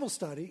a Bible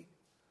study.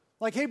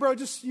 Like, hey, bro,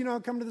 just,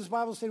 come to this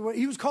Bible study.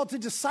 He was called to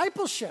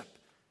discipleship.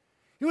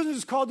 He wasn't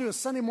just called to a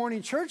Sunday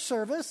morning church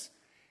service.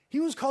 He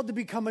was called to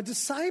become a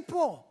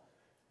disciple.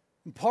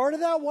 And part of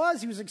that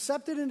was he was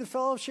accepted into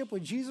fellowship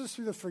with Jesus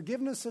through the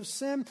forgiveness of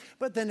sin,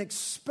 but then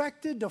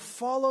expected to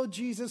follow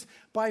Jesus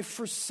by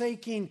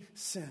forsaking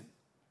sin.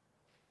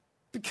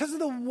 Because of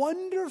the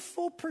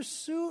wonderful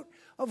pursuit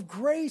of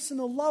grace and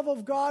the love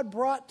of God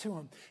brought to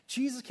him,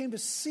 Jesus came to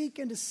seek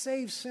and to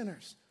save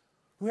sinners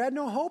who had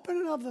no hope in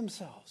and of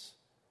themselves.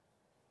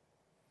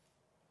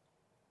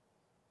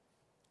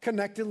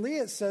 Connectedly,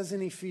 it says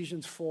in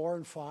Ephesians 4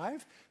 and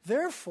 5,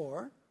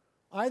 therefore,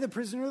 I, the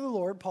prisoner of the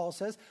Lord, Paul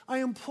says, I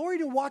implore you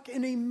to walk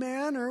in a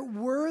manner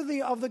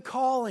worthy of the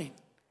calling.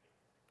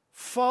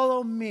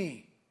 Follow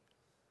me.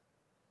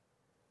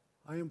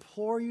 I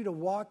implore you to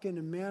walk in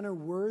a manner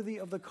worthy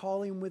of the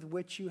calling with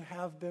which you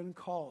have been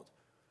called.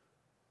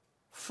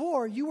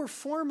 For you were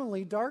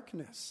formerly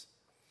darkness,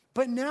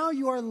 but now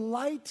you are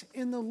light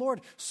in the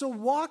Lord. So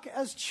walk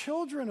as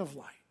children of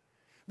light.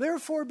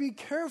 Therefore be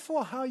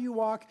careful how you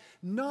walk,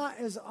 not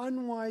as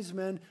unwise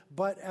men,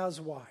 but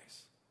as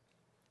wise.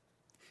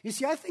 You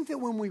see, I think that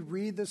when we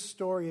read this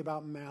story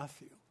about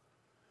Matthew,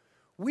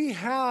 we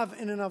have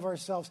in and of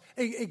ourselves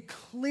a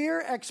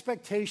clear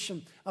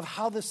expectation of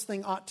how this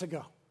thing ought to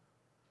go.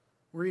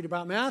 We read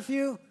about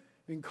Matthew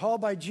being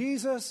called by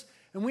Jesus,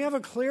 and we have a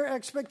clear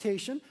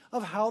expectation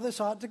of how this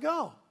ought to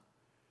go.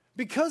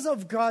 Because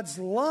of God's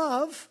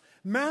love,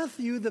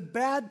 Matthew, the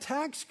bad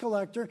tax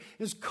collector,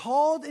 is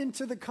called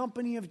into the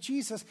company of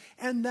Jesus,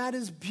 and that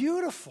is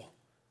beautiful.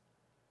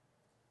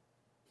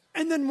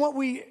 And then what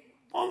we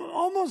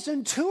almost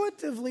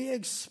intuitively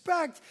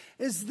expect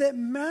is that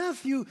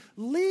Matthew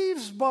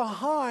leaves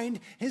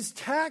behind his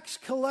tax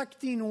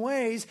collecting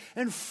ways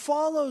and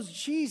follows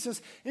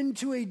Jesus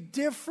into a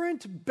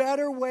different,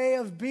 better way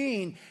of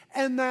being.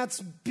 And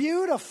that's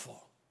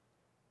beautiful.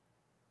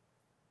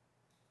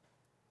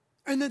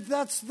 And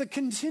that's the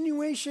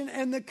continuation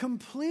and the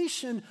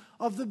completion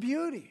of the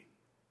beauty.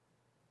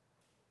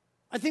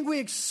 I think we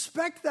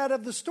expect that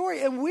of the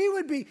story, and we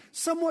would be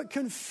somewhat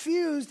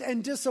confused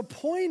and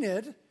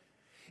disappointed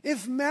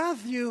if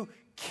Matthew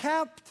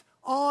kept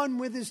on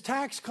with his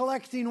tax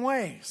collecting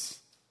ways.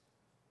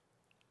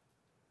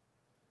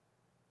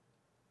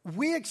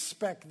 We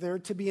expect there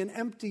to be an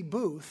empty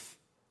booth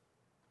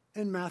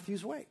in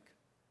Matthew's wake.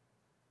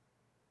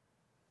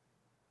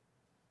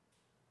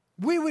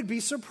 We would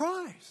be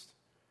surprised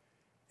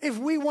if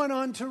we went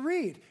on to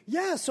read.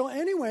 Yeah, so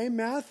anyway,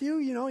 Matthew,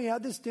 he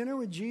had this dinner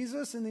with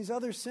Jesus and these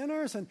other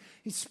sinners, and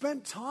he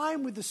spent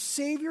time with the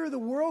Savior of the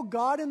world,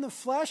 God in the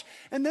flesh,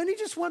 and then he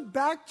just went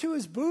back to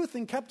his booth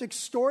and kept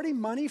extorting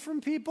money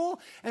from people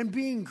and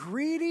being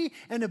greedy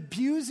and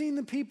abusing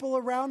the people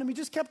around him. He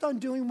just kept on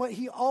doing what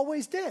he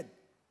always did.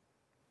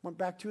 Went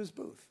back to his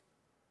booth.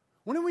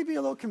 Wouldn't we be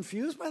a little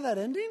confused by that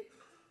ending?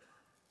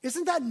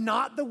 Isn't that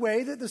not the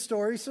way that the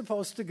story's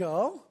supposed to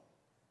go?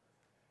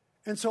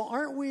 And so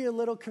aren't we a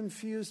little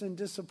confused and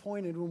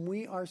disappointed when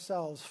we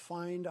ourselves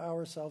find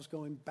ourselves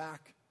going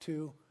back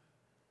to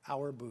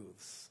our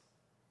booths?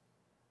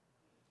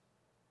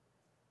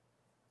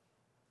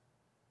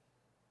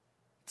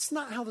 It's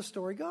not how the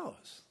story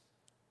goes.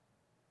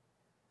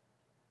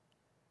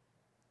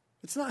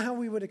 It's not how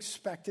we would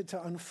expect it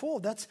to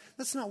unfold. That's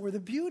not where the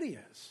beauty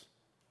is.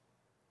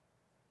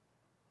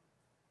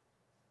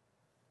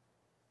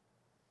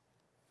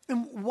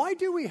 And why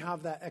do we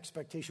have that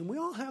expectation? We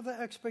all have that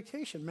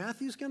expectation.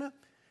 Matthew's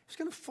he's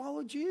gonna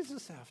follow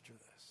Jesus after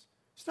this.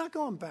 He's not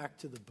going back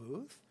to the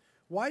booth.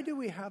 Why do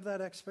we have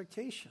that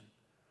expectation?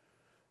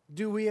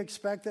 Do we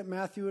expect that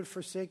Matthew would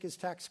forsake his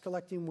tax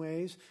collecting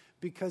ways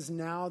because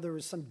now there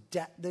was some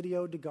debt that he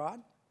owed to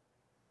God?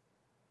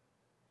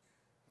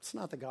 It's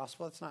not the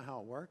gospel. That's not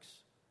how it works.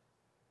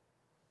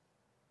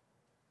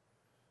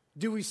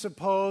 Do we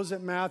suppose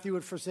that Matthew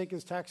would forsake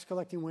his tax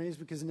collecting ways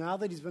because now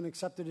that he's been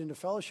accepted into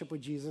fellowship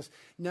with Jesus,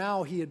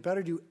 now he had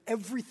better do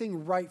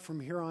everything right from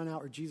here on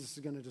out or Jesus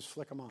is going to just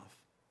flick him off?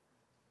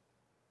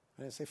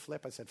 I didn't say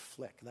flip, I said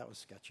flick. That was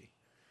sketchy.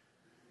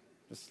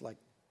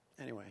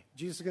 Anyway,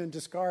 Jesus is going to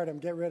discard him,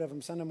 get rid of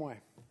him, send him away.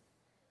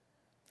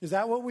 Is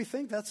that what we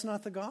think? That's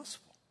not the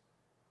gospel.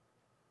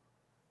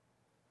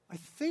 I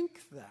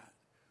think that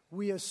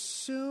we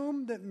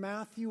assume that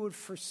Matthew would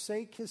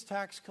forsake his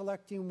tax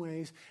collecting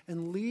ways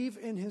and leave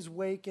in his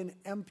wake an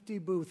empty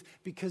booth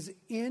because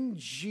in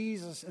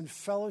Jesus and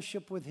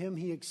fellowship with him,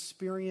 he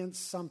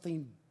experienced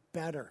something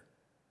better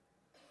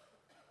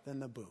than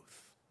the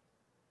booth.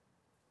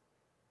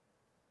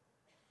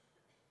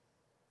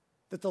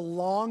 That the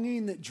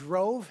longing that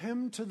drove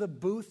him to the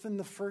booth in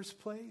the first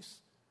place,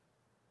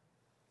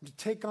 to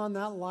take on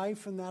that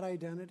life and that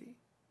identity,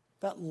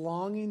 that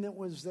longing that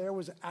was there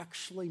was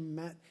actually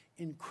met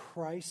in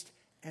Christ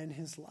and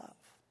his love.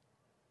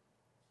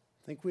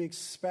 I think we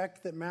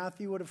expect that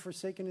Matthew would have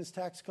forsaken his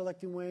tax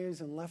collecting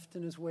ways and left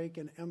in his wake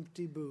an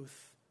empty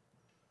booth.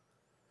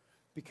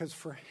 Because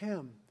for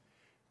him,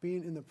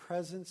 being in the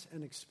presence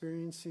and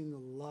experiencing the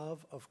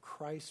love of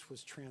Christ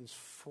was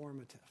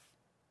transformative.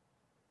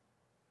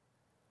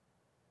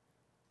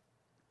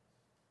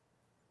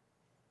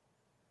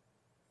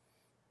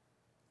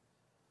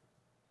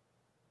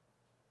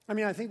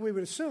 I think we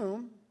would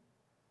assume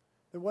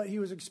that what he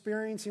was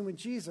experiencing with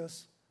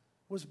Jesus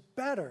was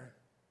better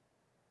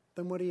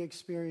than what he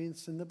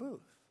experienced in the booth.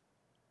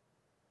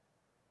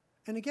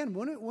 And again,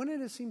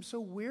 wouldn't it seem so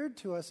weird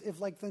to us if,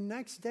 like, the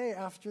next day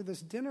after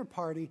this dinner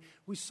party,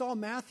 we saw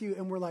Matthew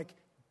and we're like,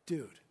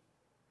 dude,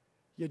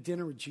 you had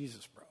dinner with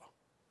Jesus, bro.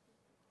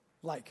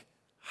 Like,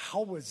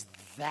 how was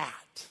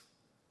that?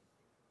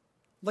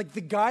 Like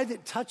the guy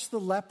that touched the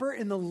leper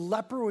and the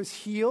leper was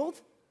healed?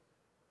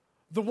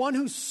 The one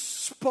who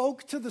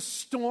spoke to the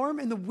storm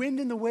and the wind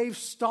and the waves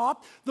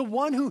stopped? The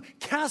one who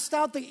cast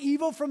out the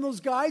evil from those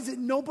guys that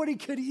nobody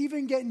could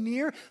even get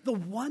near? The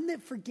one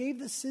that forgave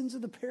the sins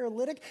of the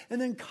paralytic and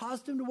then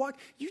caused him to walk?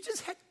 You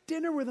just had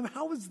dinner with him.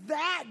 How was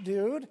that,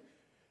 dude?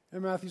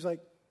 And Matthew's like,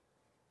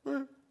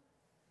 it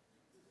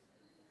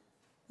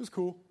was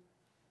cool.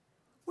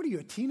 What are you,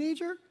 a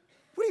teenager?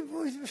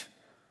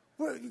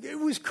 It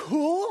was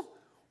cool?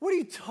 What are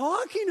you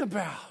talking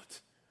about?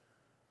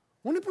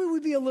 Wouldn't we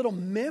be a little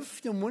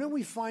miffed, and wouldn't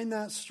we find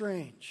that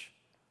strange?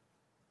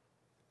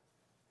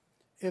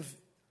 If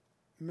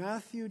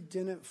Matthew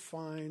didn't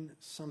find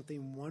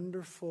something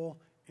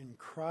wonderful in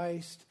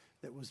Christ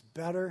that was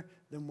better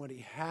than what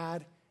he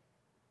had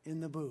in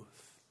the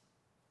booth.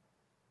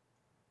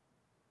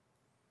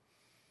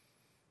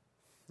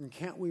 And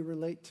can't we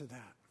relate to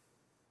that?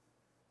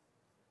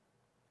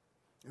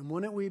 And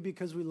wouldn't we,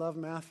 because we love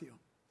Matthew,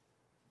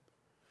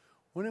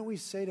 wouldn't we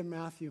say to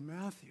Matthew,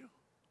 Matthew,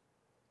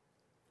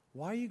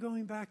 why are you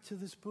going back to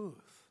this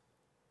booth?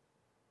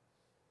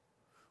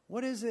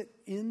 What is it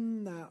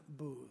in that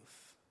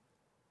booth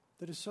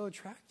that is so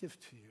attractive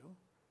to you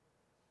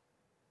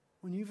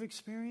when you've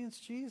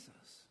experienced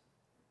Jesus?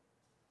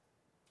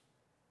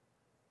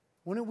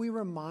 Wouldn't we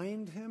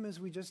remind him, as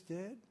we just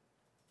did,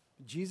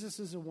 Jesus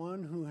is the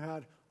one who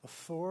had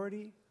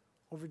authority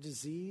over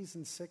disease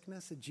and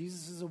sickness, that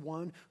Jesus is the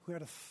one who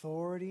had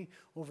authority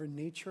over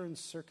nature and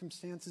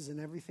circumstances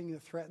and everything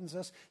that threatens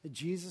us, that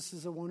Jesus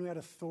is the one who had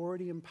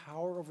authority and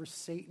power over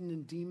Satan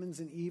and demons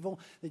and evil,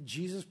 that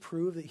Jesus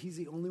proved that he's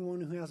the only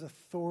one who has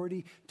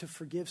authority to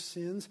forgive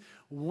sins?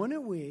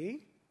 Wouldn't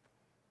we,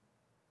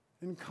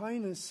 in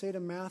kindness, say to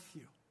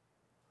Matthew,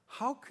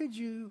 how could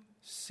you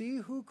see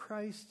who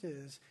Christ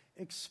is,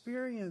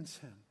 experience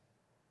him,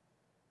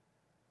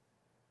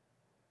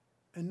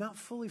 and not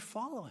fully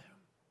follow him?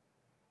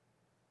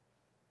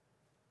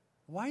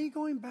 Why are you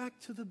going back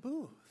to the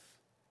booth?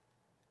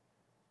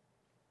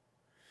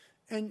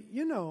 And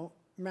you know,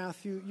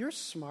 Matthew, you're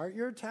smart.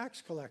 You're a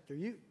tax collector.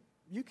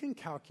 You can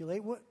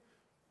calculate what.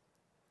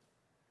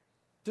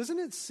 Doesn't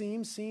it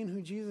seem, seeing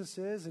who Jesus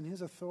is and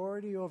his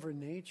authority over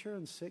nature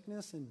and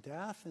sickness and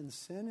death and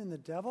sin and the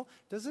devil,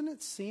 doesn't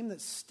it seem that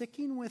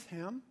sticking with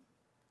him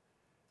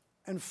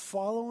and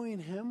following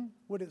him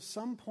would at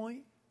some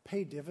point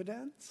pay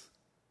dividends?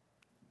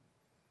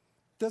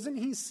 Doesn't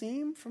he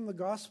seem, from the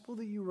gospel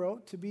that you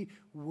wrote, to be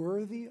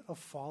worthy of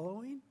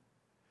following?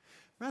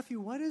 Matthew,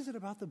 what is it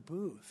about the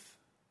booth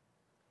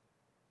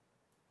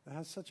that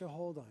has such a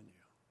hold on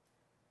you?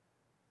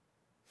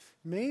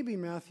 Maybe,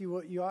 Matthew,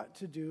 what you ought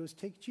to do is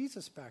take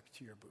Jesus back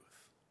to your booth.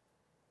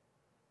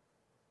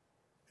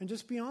 And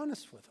just be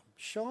honest with him.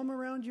 Show him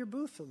around your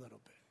booth a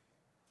little bit.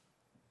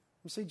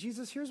 And say,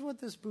 Jesus, here's what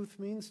this booth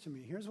means to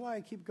me. Here's why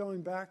I keep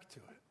going back to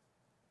it.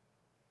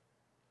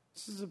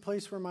 This is a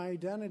place where my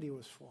identity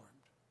was formed.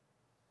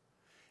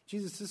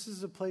 Jesus, this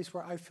is a place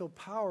where I feel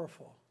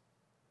powerful,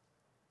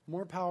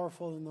 more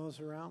powerful than those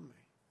around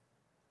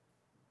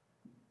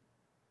me.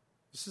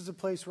 This is a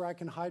place where I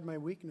can hide my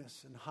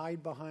weakness and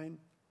hide behind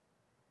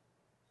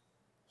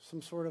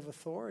some sort of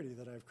authority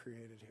that I've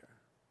created here.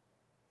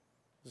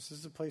 This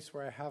is a place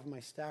where I have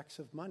my stacks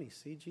of money.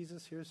 See,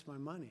 Jesus, here's my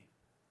money.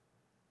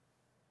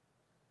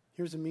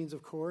 Here's a means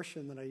of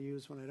coercion that I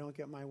use when I don't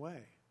get my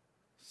way.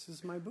 This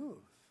is my booth.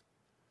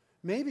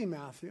 Maybe,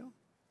 Matthew,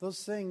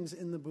 those things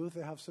in the booth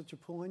that have such a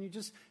pull on you,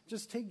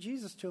 just take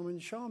Jesus to him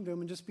and show him to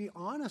him and just be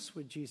honest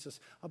with Jesus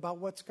about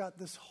what's got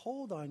this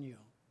hold on you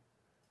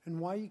and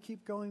why you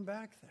keep going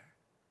back there.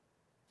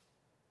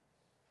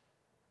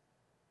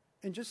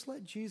 And just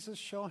let Jesus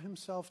show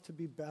himself to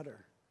be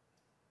better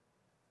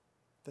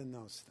than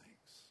those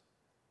things.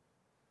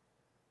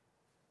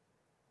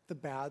 The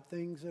bad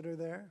things that are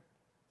there,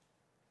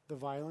 the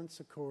violence,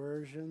 the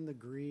coercion, the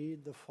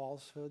greed, the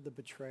falsehood, the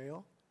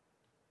betrayal,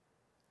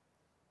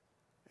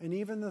 and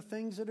even the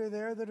things that are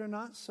there that are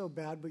not so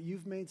bad, but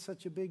you've made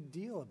such a big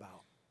deal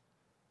about.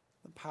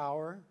 The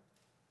power,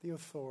 the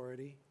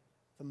authority,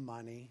 the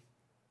money.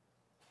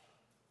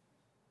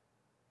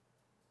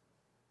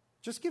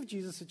 Just give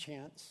Jesus a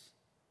chance.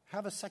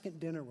 Have a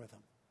second dinner with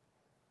him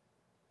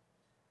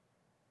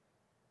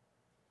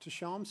to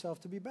show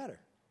himself to be better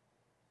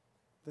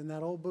than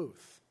that old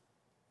booth.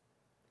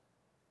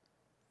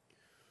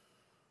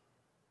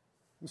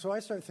 And so I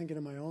start thinking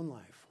in my own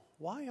life,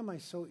 why am I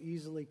so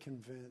easily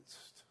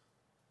convinced?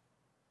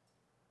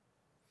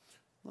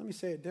 Let me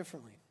say it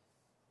differently.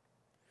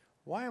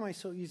 Why am I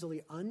so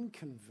easily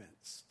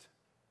unconvinced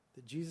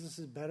that Jesus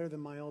is better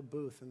than my old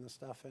booth and the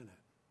stuff in it?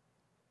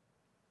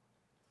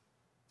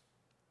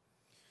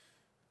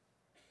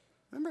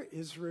 Remember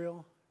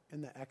Israel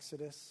in the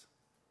Exodus?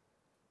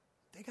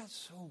 they got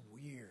so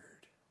weird.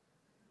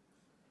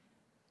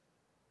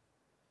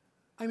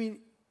 I mean,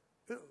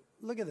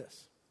 look at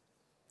this.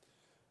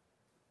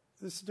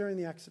 This is during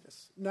the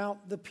Exodus. Now,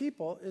 the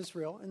people,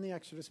 Israel, in the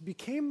Exodus,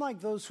 became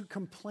like those who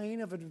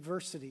complain of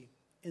adversity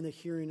in the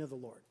hearing of the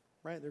Lord,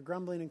 right? They're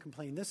grumbling and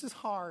complaining. This is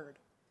hard.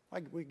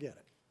 We get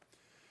it.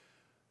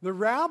 The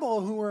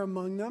rabble who were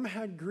among them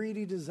had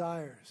greedy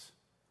desires.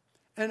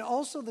 And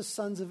also the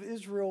sons of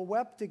Israel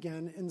wept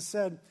again and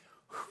said,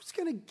 who's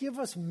going to give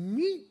us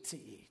meat to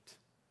eat?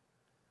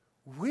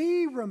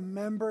 We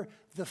remember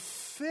the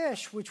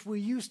fish which we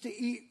used to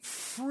eat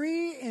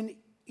free in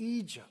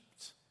Egypt.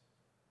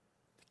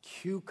 The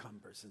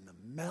cucumbers and the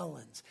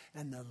melons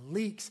and the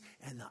leeks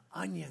and the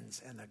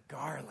onions and the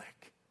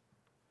garlic.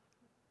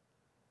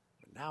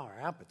 But now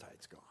our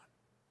appetite's gone.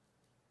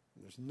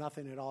 There's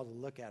nothing at all to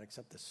look at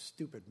except the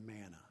stupid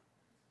manna.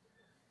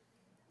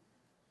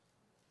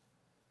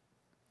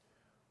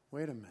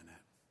 Wait a minute.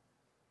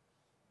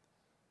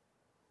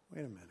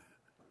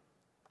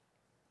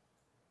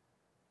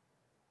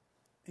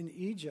 In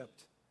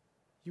Egypt,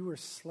 you were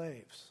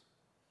slaves.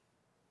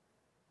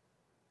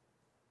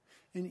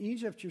 In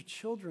Egypt, your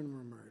children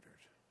were murdered.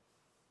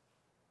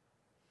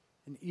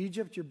 In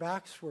Egypt, your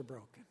backs were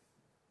broken.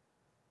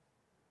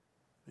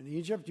 In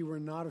Egypt, you were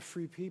not a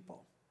free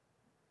people.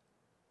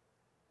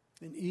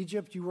 In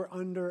Egypt, you were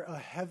under a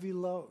heavy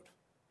load.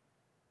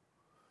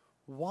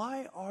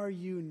 Why are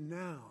you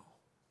now,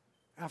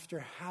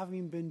 after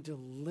having been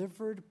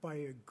delivered by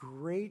a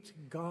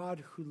great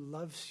God who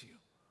loves you,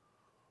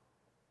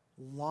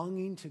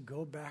 longing to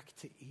go back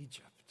to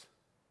Egypt?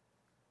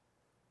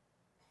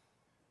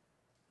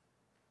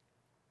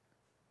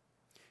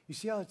 You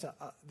see how it's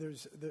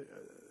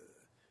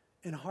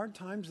in hard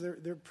times,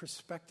 their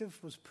perspective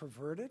was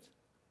perverted.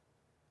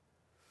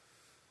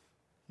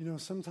 You know,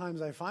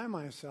 sometimes I find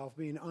myself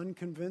being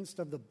unconvinced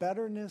of the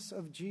betterness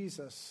of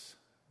Jesus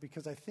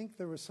because I think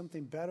there was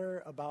something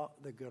better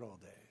about the good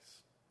old days.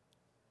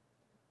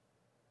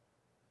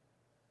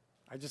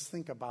 I just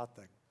think about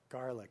the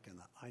garlic and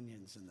the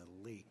onions and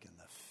the leek and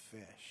the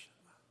fish.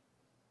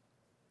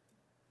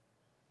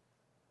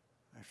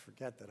 I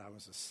forget that I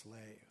was a slave.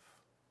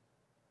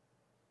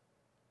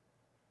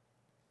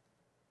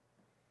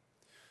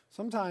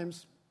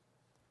 Sometimes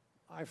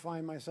I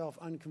find myself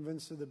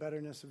unconvinced of the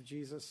betterness of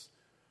Jesus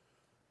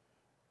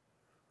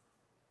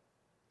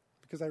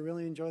because I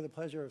really enjoy the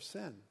pleasure of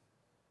sin.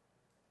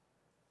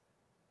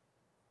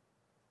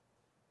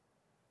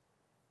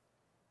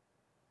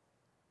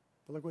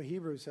 But look what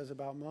Hebrews says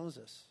about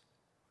Moses.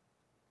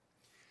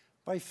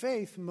 By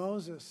faith,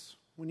 Moses,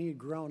 when he had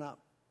grown up,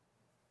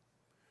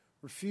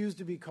 refused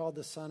to be called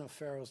the son of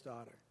Pharaoh's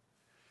daughter,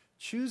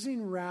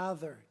 choosing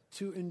rather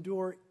to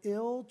endure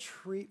ill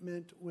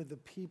treatment with the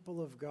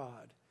people of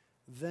God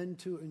than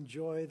to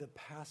enjoy the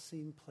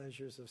passing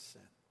pleasures of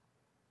sin.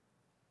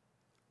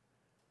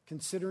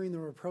 Considering the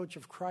reproach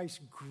of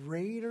Christ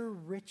greater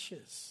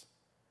riches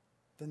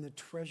than the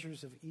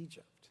treasures of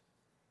Egypt.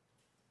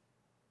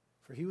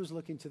 For he was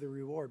looking to the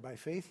reward. By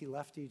faith he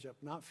left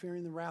Egypt, not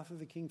fearing the wrath of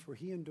the king, for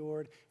he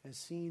endured and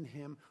seeing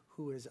him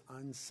who is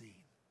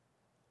unseen.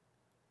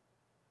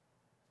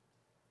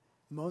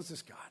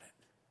 Moses got it.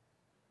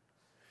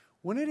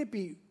 Wouldn't it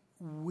be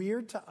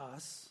weird to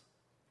us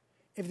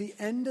if the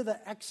end of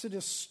the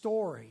Exodus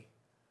story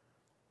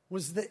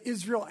was that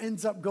Israel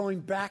ends up going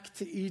back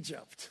to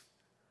Egypt?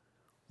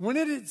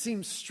 Wouldn't it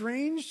seem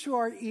strange to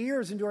our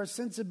ears and to our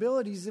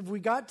sensibilities if we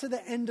got to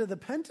the end of the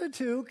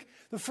Pentateuch,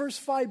 the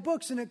first 5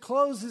 books, and it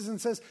closes and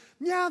says,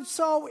 yeah,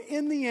 so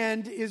in the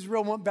end,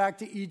 Israel went back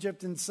to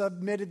Egypt and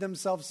submitted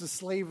themselves to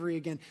slavery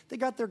again. They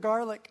got their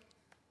garlic.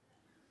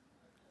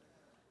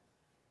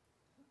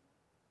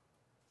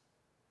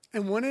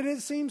 And wouldn't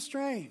it seem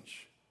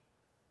strange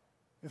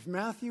if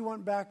Matthew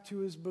went back to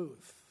his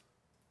booth?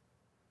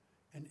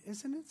 And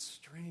isn't it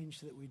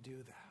strange that we do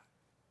that?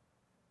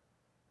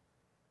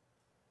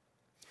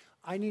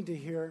 I need to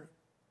hear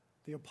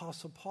the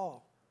Apostle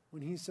Paul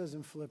when he says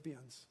in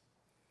Philippians,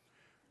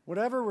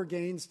 whatever were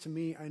gains to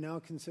me, I now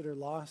consider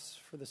loss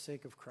for the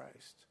sake of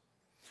Christ.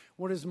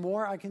 What is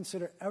more, I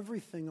consider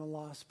everything a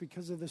loss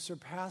because of the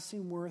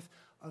surpassing worth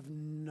of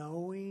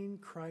knowing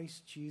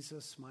Christ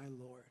Jesus my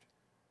Lord.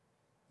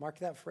 Mark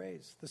that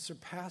phrase, the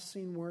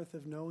surpassing worth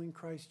of knowing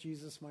Christ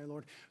Jesus my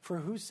Lord, for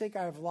whose sake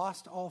I have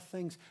lost all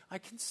things. I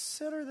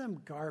consider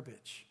them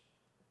garbage,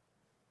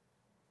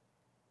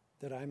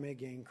 that I may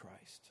gain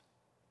Christ.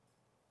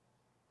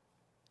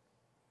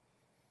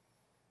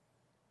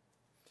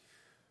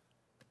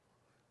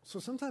 So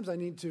sometimes I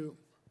need to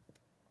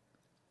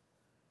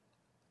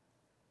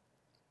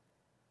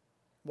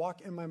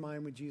walk in my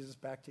mind with Jesus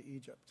back to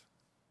Egypt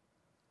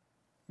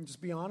and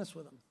just be honest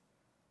with him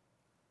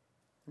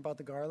about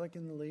the garlic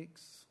and the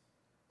leeks,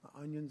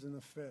 the onions and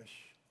the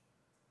fish,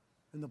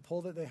 and the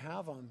pull that they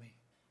have on me.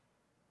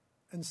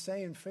 And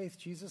say in faith,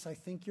 Jesus, I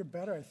think you're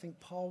better. I think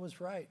Paul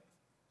was right.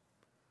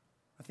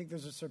 I think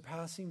there's a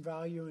surpassing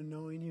value in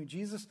knowing you.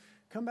 Jesus,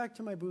 come back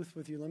to my booth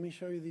with you. Let me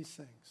show you these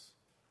things.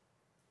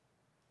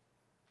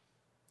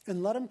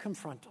 And let him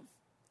confront him.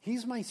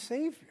 He's my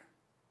Savior.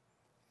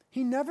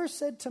 He never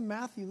said to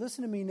Matthew,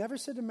 listen to me, he never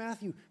said to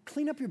Matthew,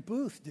 clean up your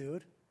booth,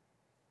 dude.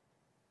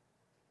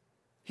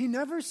 He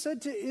never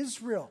said to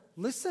Israel,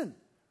 listen,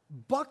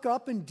 buck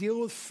up and deal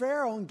with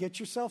Pharaoh and get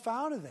yourself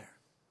out of there.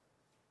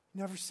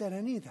 Never said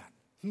any of that.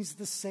 He's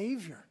the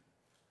Savior.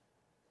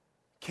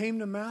 Came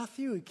to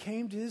Matthew, he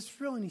came to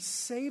Israel, and he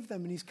saved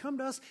them. And he's come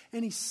to us,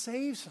 and he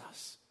saves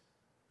us.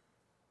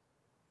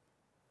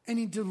 And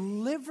he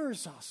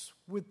delivers us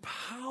with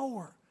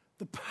power,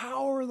 the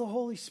power of the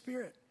Holy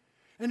Spirit.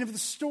 And if the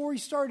story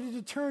started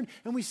to turn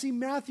and we see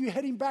Matthew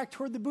heading back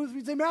toward the booth,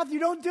 we'd say, Matthew,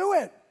 don't do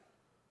it.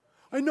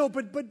 I know,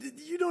 but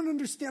you don't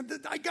understand.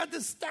 I got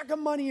this stack of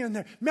money in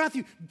there.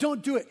 Matthew,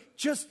 don't do it.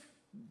 Just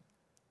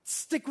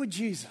stick with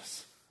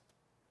Jesus.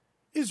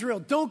 Israel,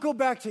 don't go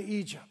back to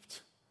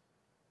Egypt.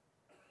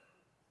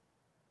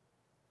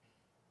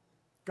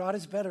 God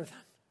is better than.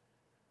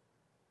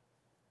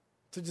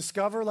 To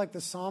discover, like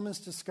the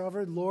psalmist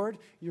discovered, Lord,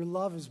 your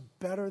love is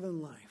better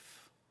than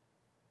life.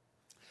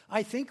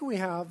 I think we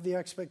have the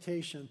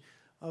expectation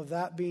of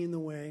that being the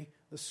way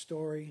the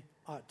story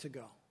ought to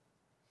go.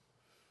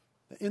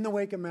 In the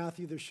wake of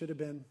Matthew, there should have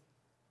been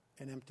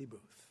an empty booth.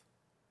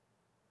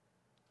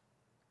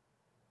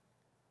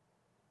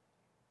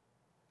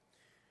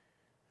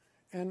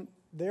 And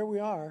there we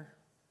are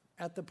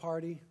at the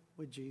party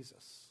with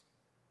Jesus.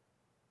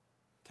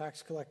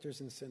 Tax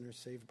collectors and sinners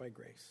saved by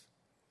grace.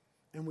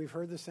 And we've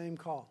heard the same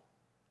call,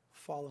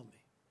 follow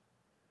me.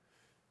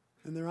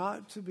 And there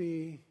ought to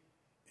be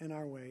in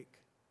our wake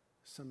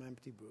some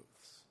empty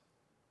booths.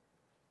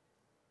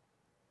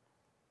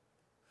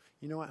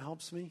 You know what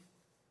helps me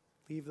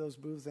leave those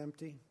booths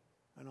empty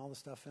and all the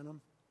stuff in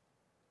them?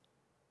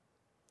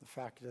 The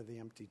fact of the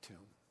empty tomb.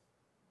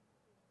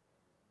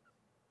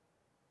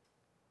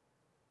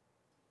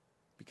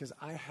 Because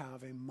I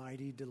have a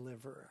mighty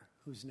deliverer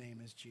whose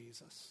name is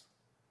Jesus.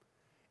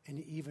 And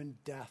even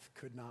death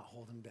could not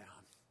hold him down.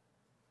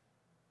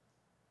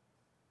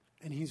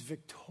 And he's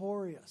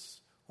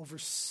victorious over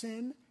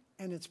sin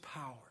and its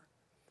power.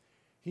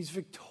 He's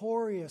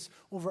victorious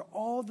over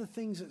all the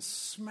things that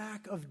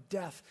smack of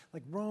death,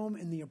 like Rome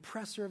and the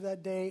oppressor of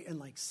that day, and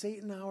like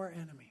Satan, our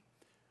enemy.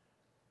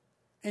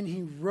 And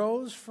he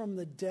rose from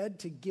the dead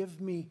to give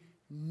me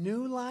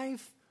new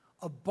life,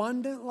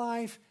 abundant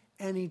life,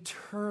 and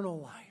eternal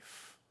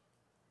life.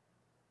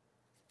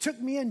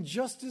 Took me in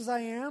just as I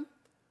am,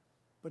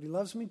 but he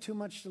loves me too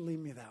much to leave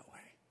me that way.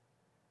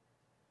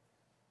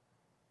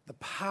 The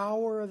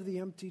power of the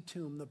empty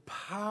tomb, the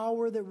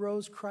power that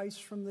rose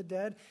Christ from the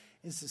dead,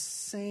 is the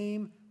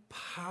same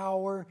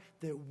power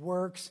that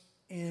works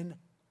in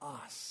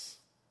us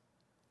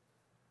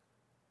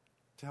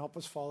to help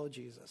us follow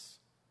Jesus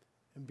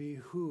and be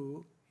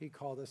who he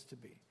called us to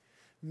be.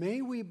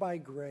 May we, by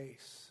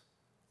grace,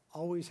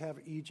 always have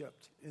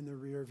Egypt in the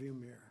rearview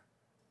mirror.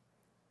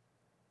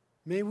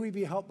 May we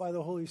be helped by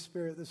the Holy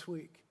Spirit this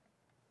week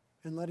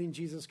in letting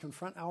Jesus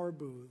confront our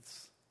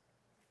booths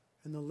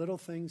and the little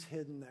things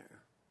hidden there,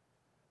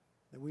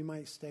 that we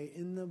might stay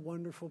in the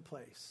wonderful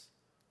place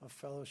of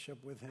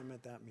fellowship with him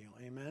at that meal.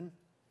 Amen?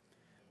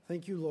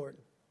 Thank you, Lord,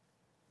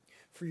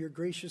 for your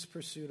gracious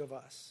pursuit of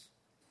us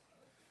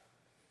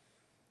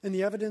and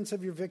the evidence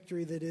of your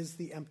victory that is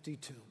the empty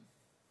tomb.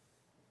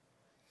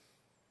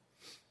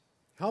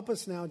 Help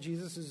us now,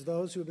 Jesus, as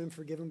those who have been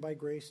forgiven by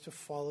grace, to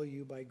follow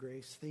you by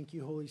grace. Thank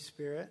you, Holy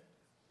Spirit,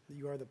 that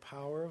you are the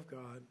power of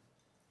God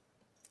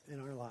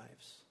in our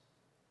lives,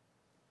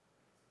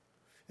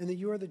 and that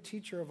you are the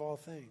teacher of all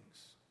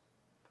things.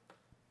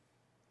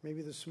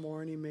 Maybe this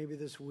morning, maybe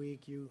this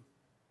week, you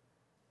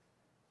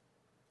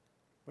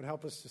would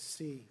help us to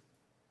see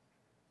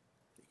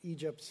the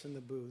Egypts and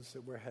the booths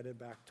that we're headed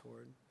back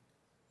toward.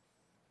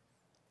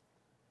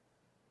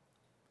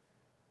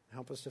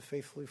 Help us to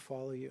faithfully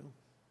follow you.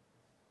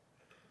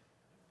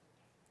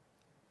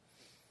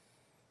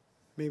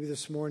 Maybe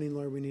this morning,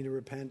 Lord, we need to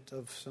repent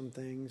of some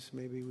things.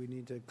 Maybe we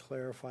need to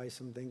clarify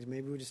some things.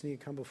 Maybe we just need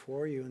to come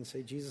before you and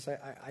say, Jesus,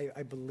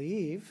 I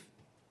believe,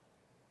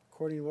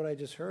 according to what I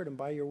just heard, and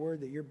by your word,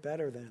 that you're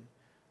better than.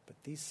 But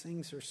these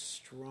things are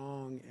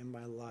strong in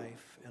my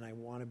life, and I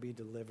want to be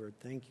delivered.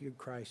 Thank you,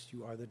 Christ,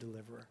 you are the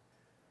deliverer.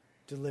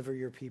 Deliver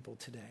your people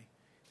today.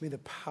 May the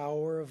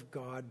power of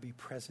God be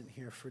present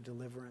here for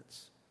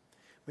deliverance.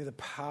 May the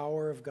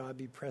power of God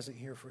be present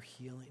here for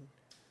healing.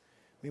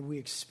 May we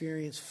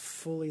experience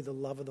fully the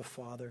love of the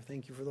Father.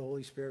 Thank you for the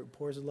Holy Spirit who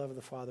pours the love of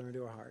the Father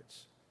into our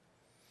hearts.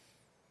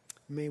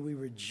 May we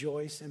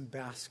rejoice and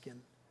bask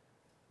in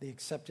the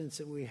acceptance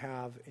that we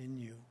have in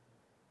you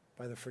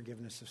by the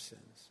forgiveness of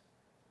sins.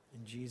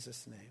 In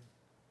Jesus'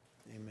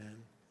 name,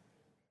 amen.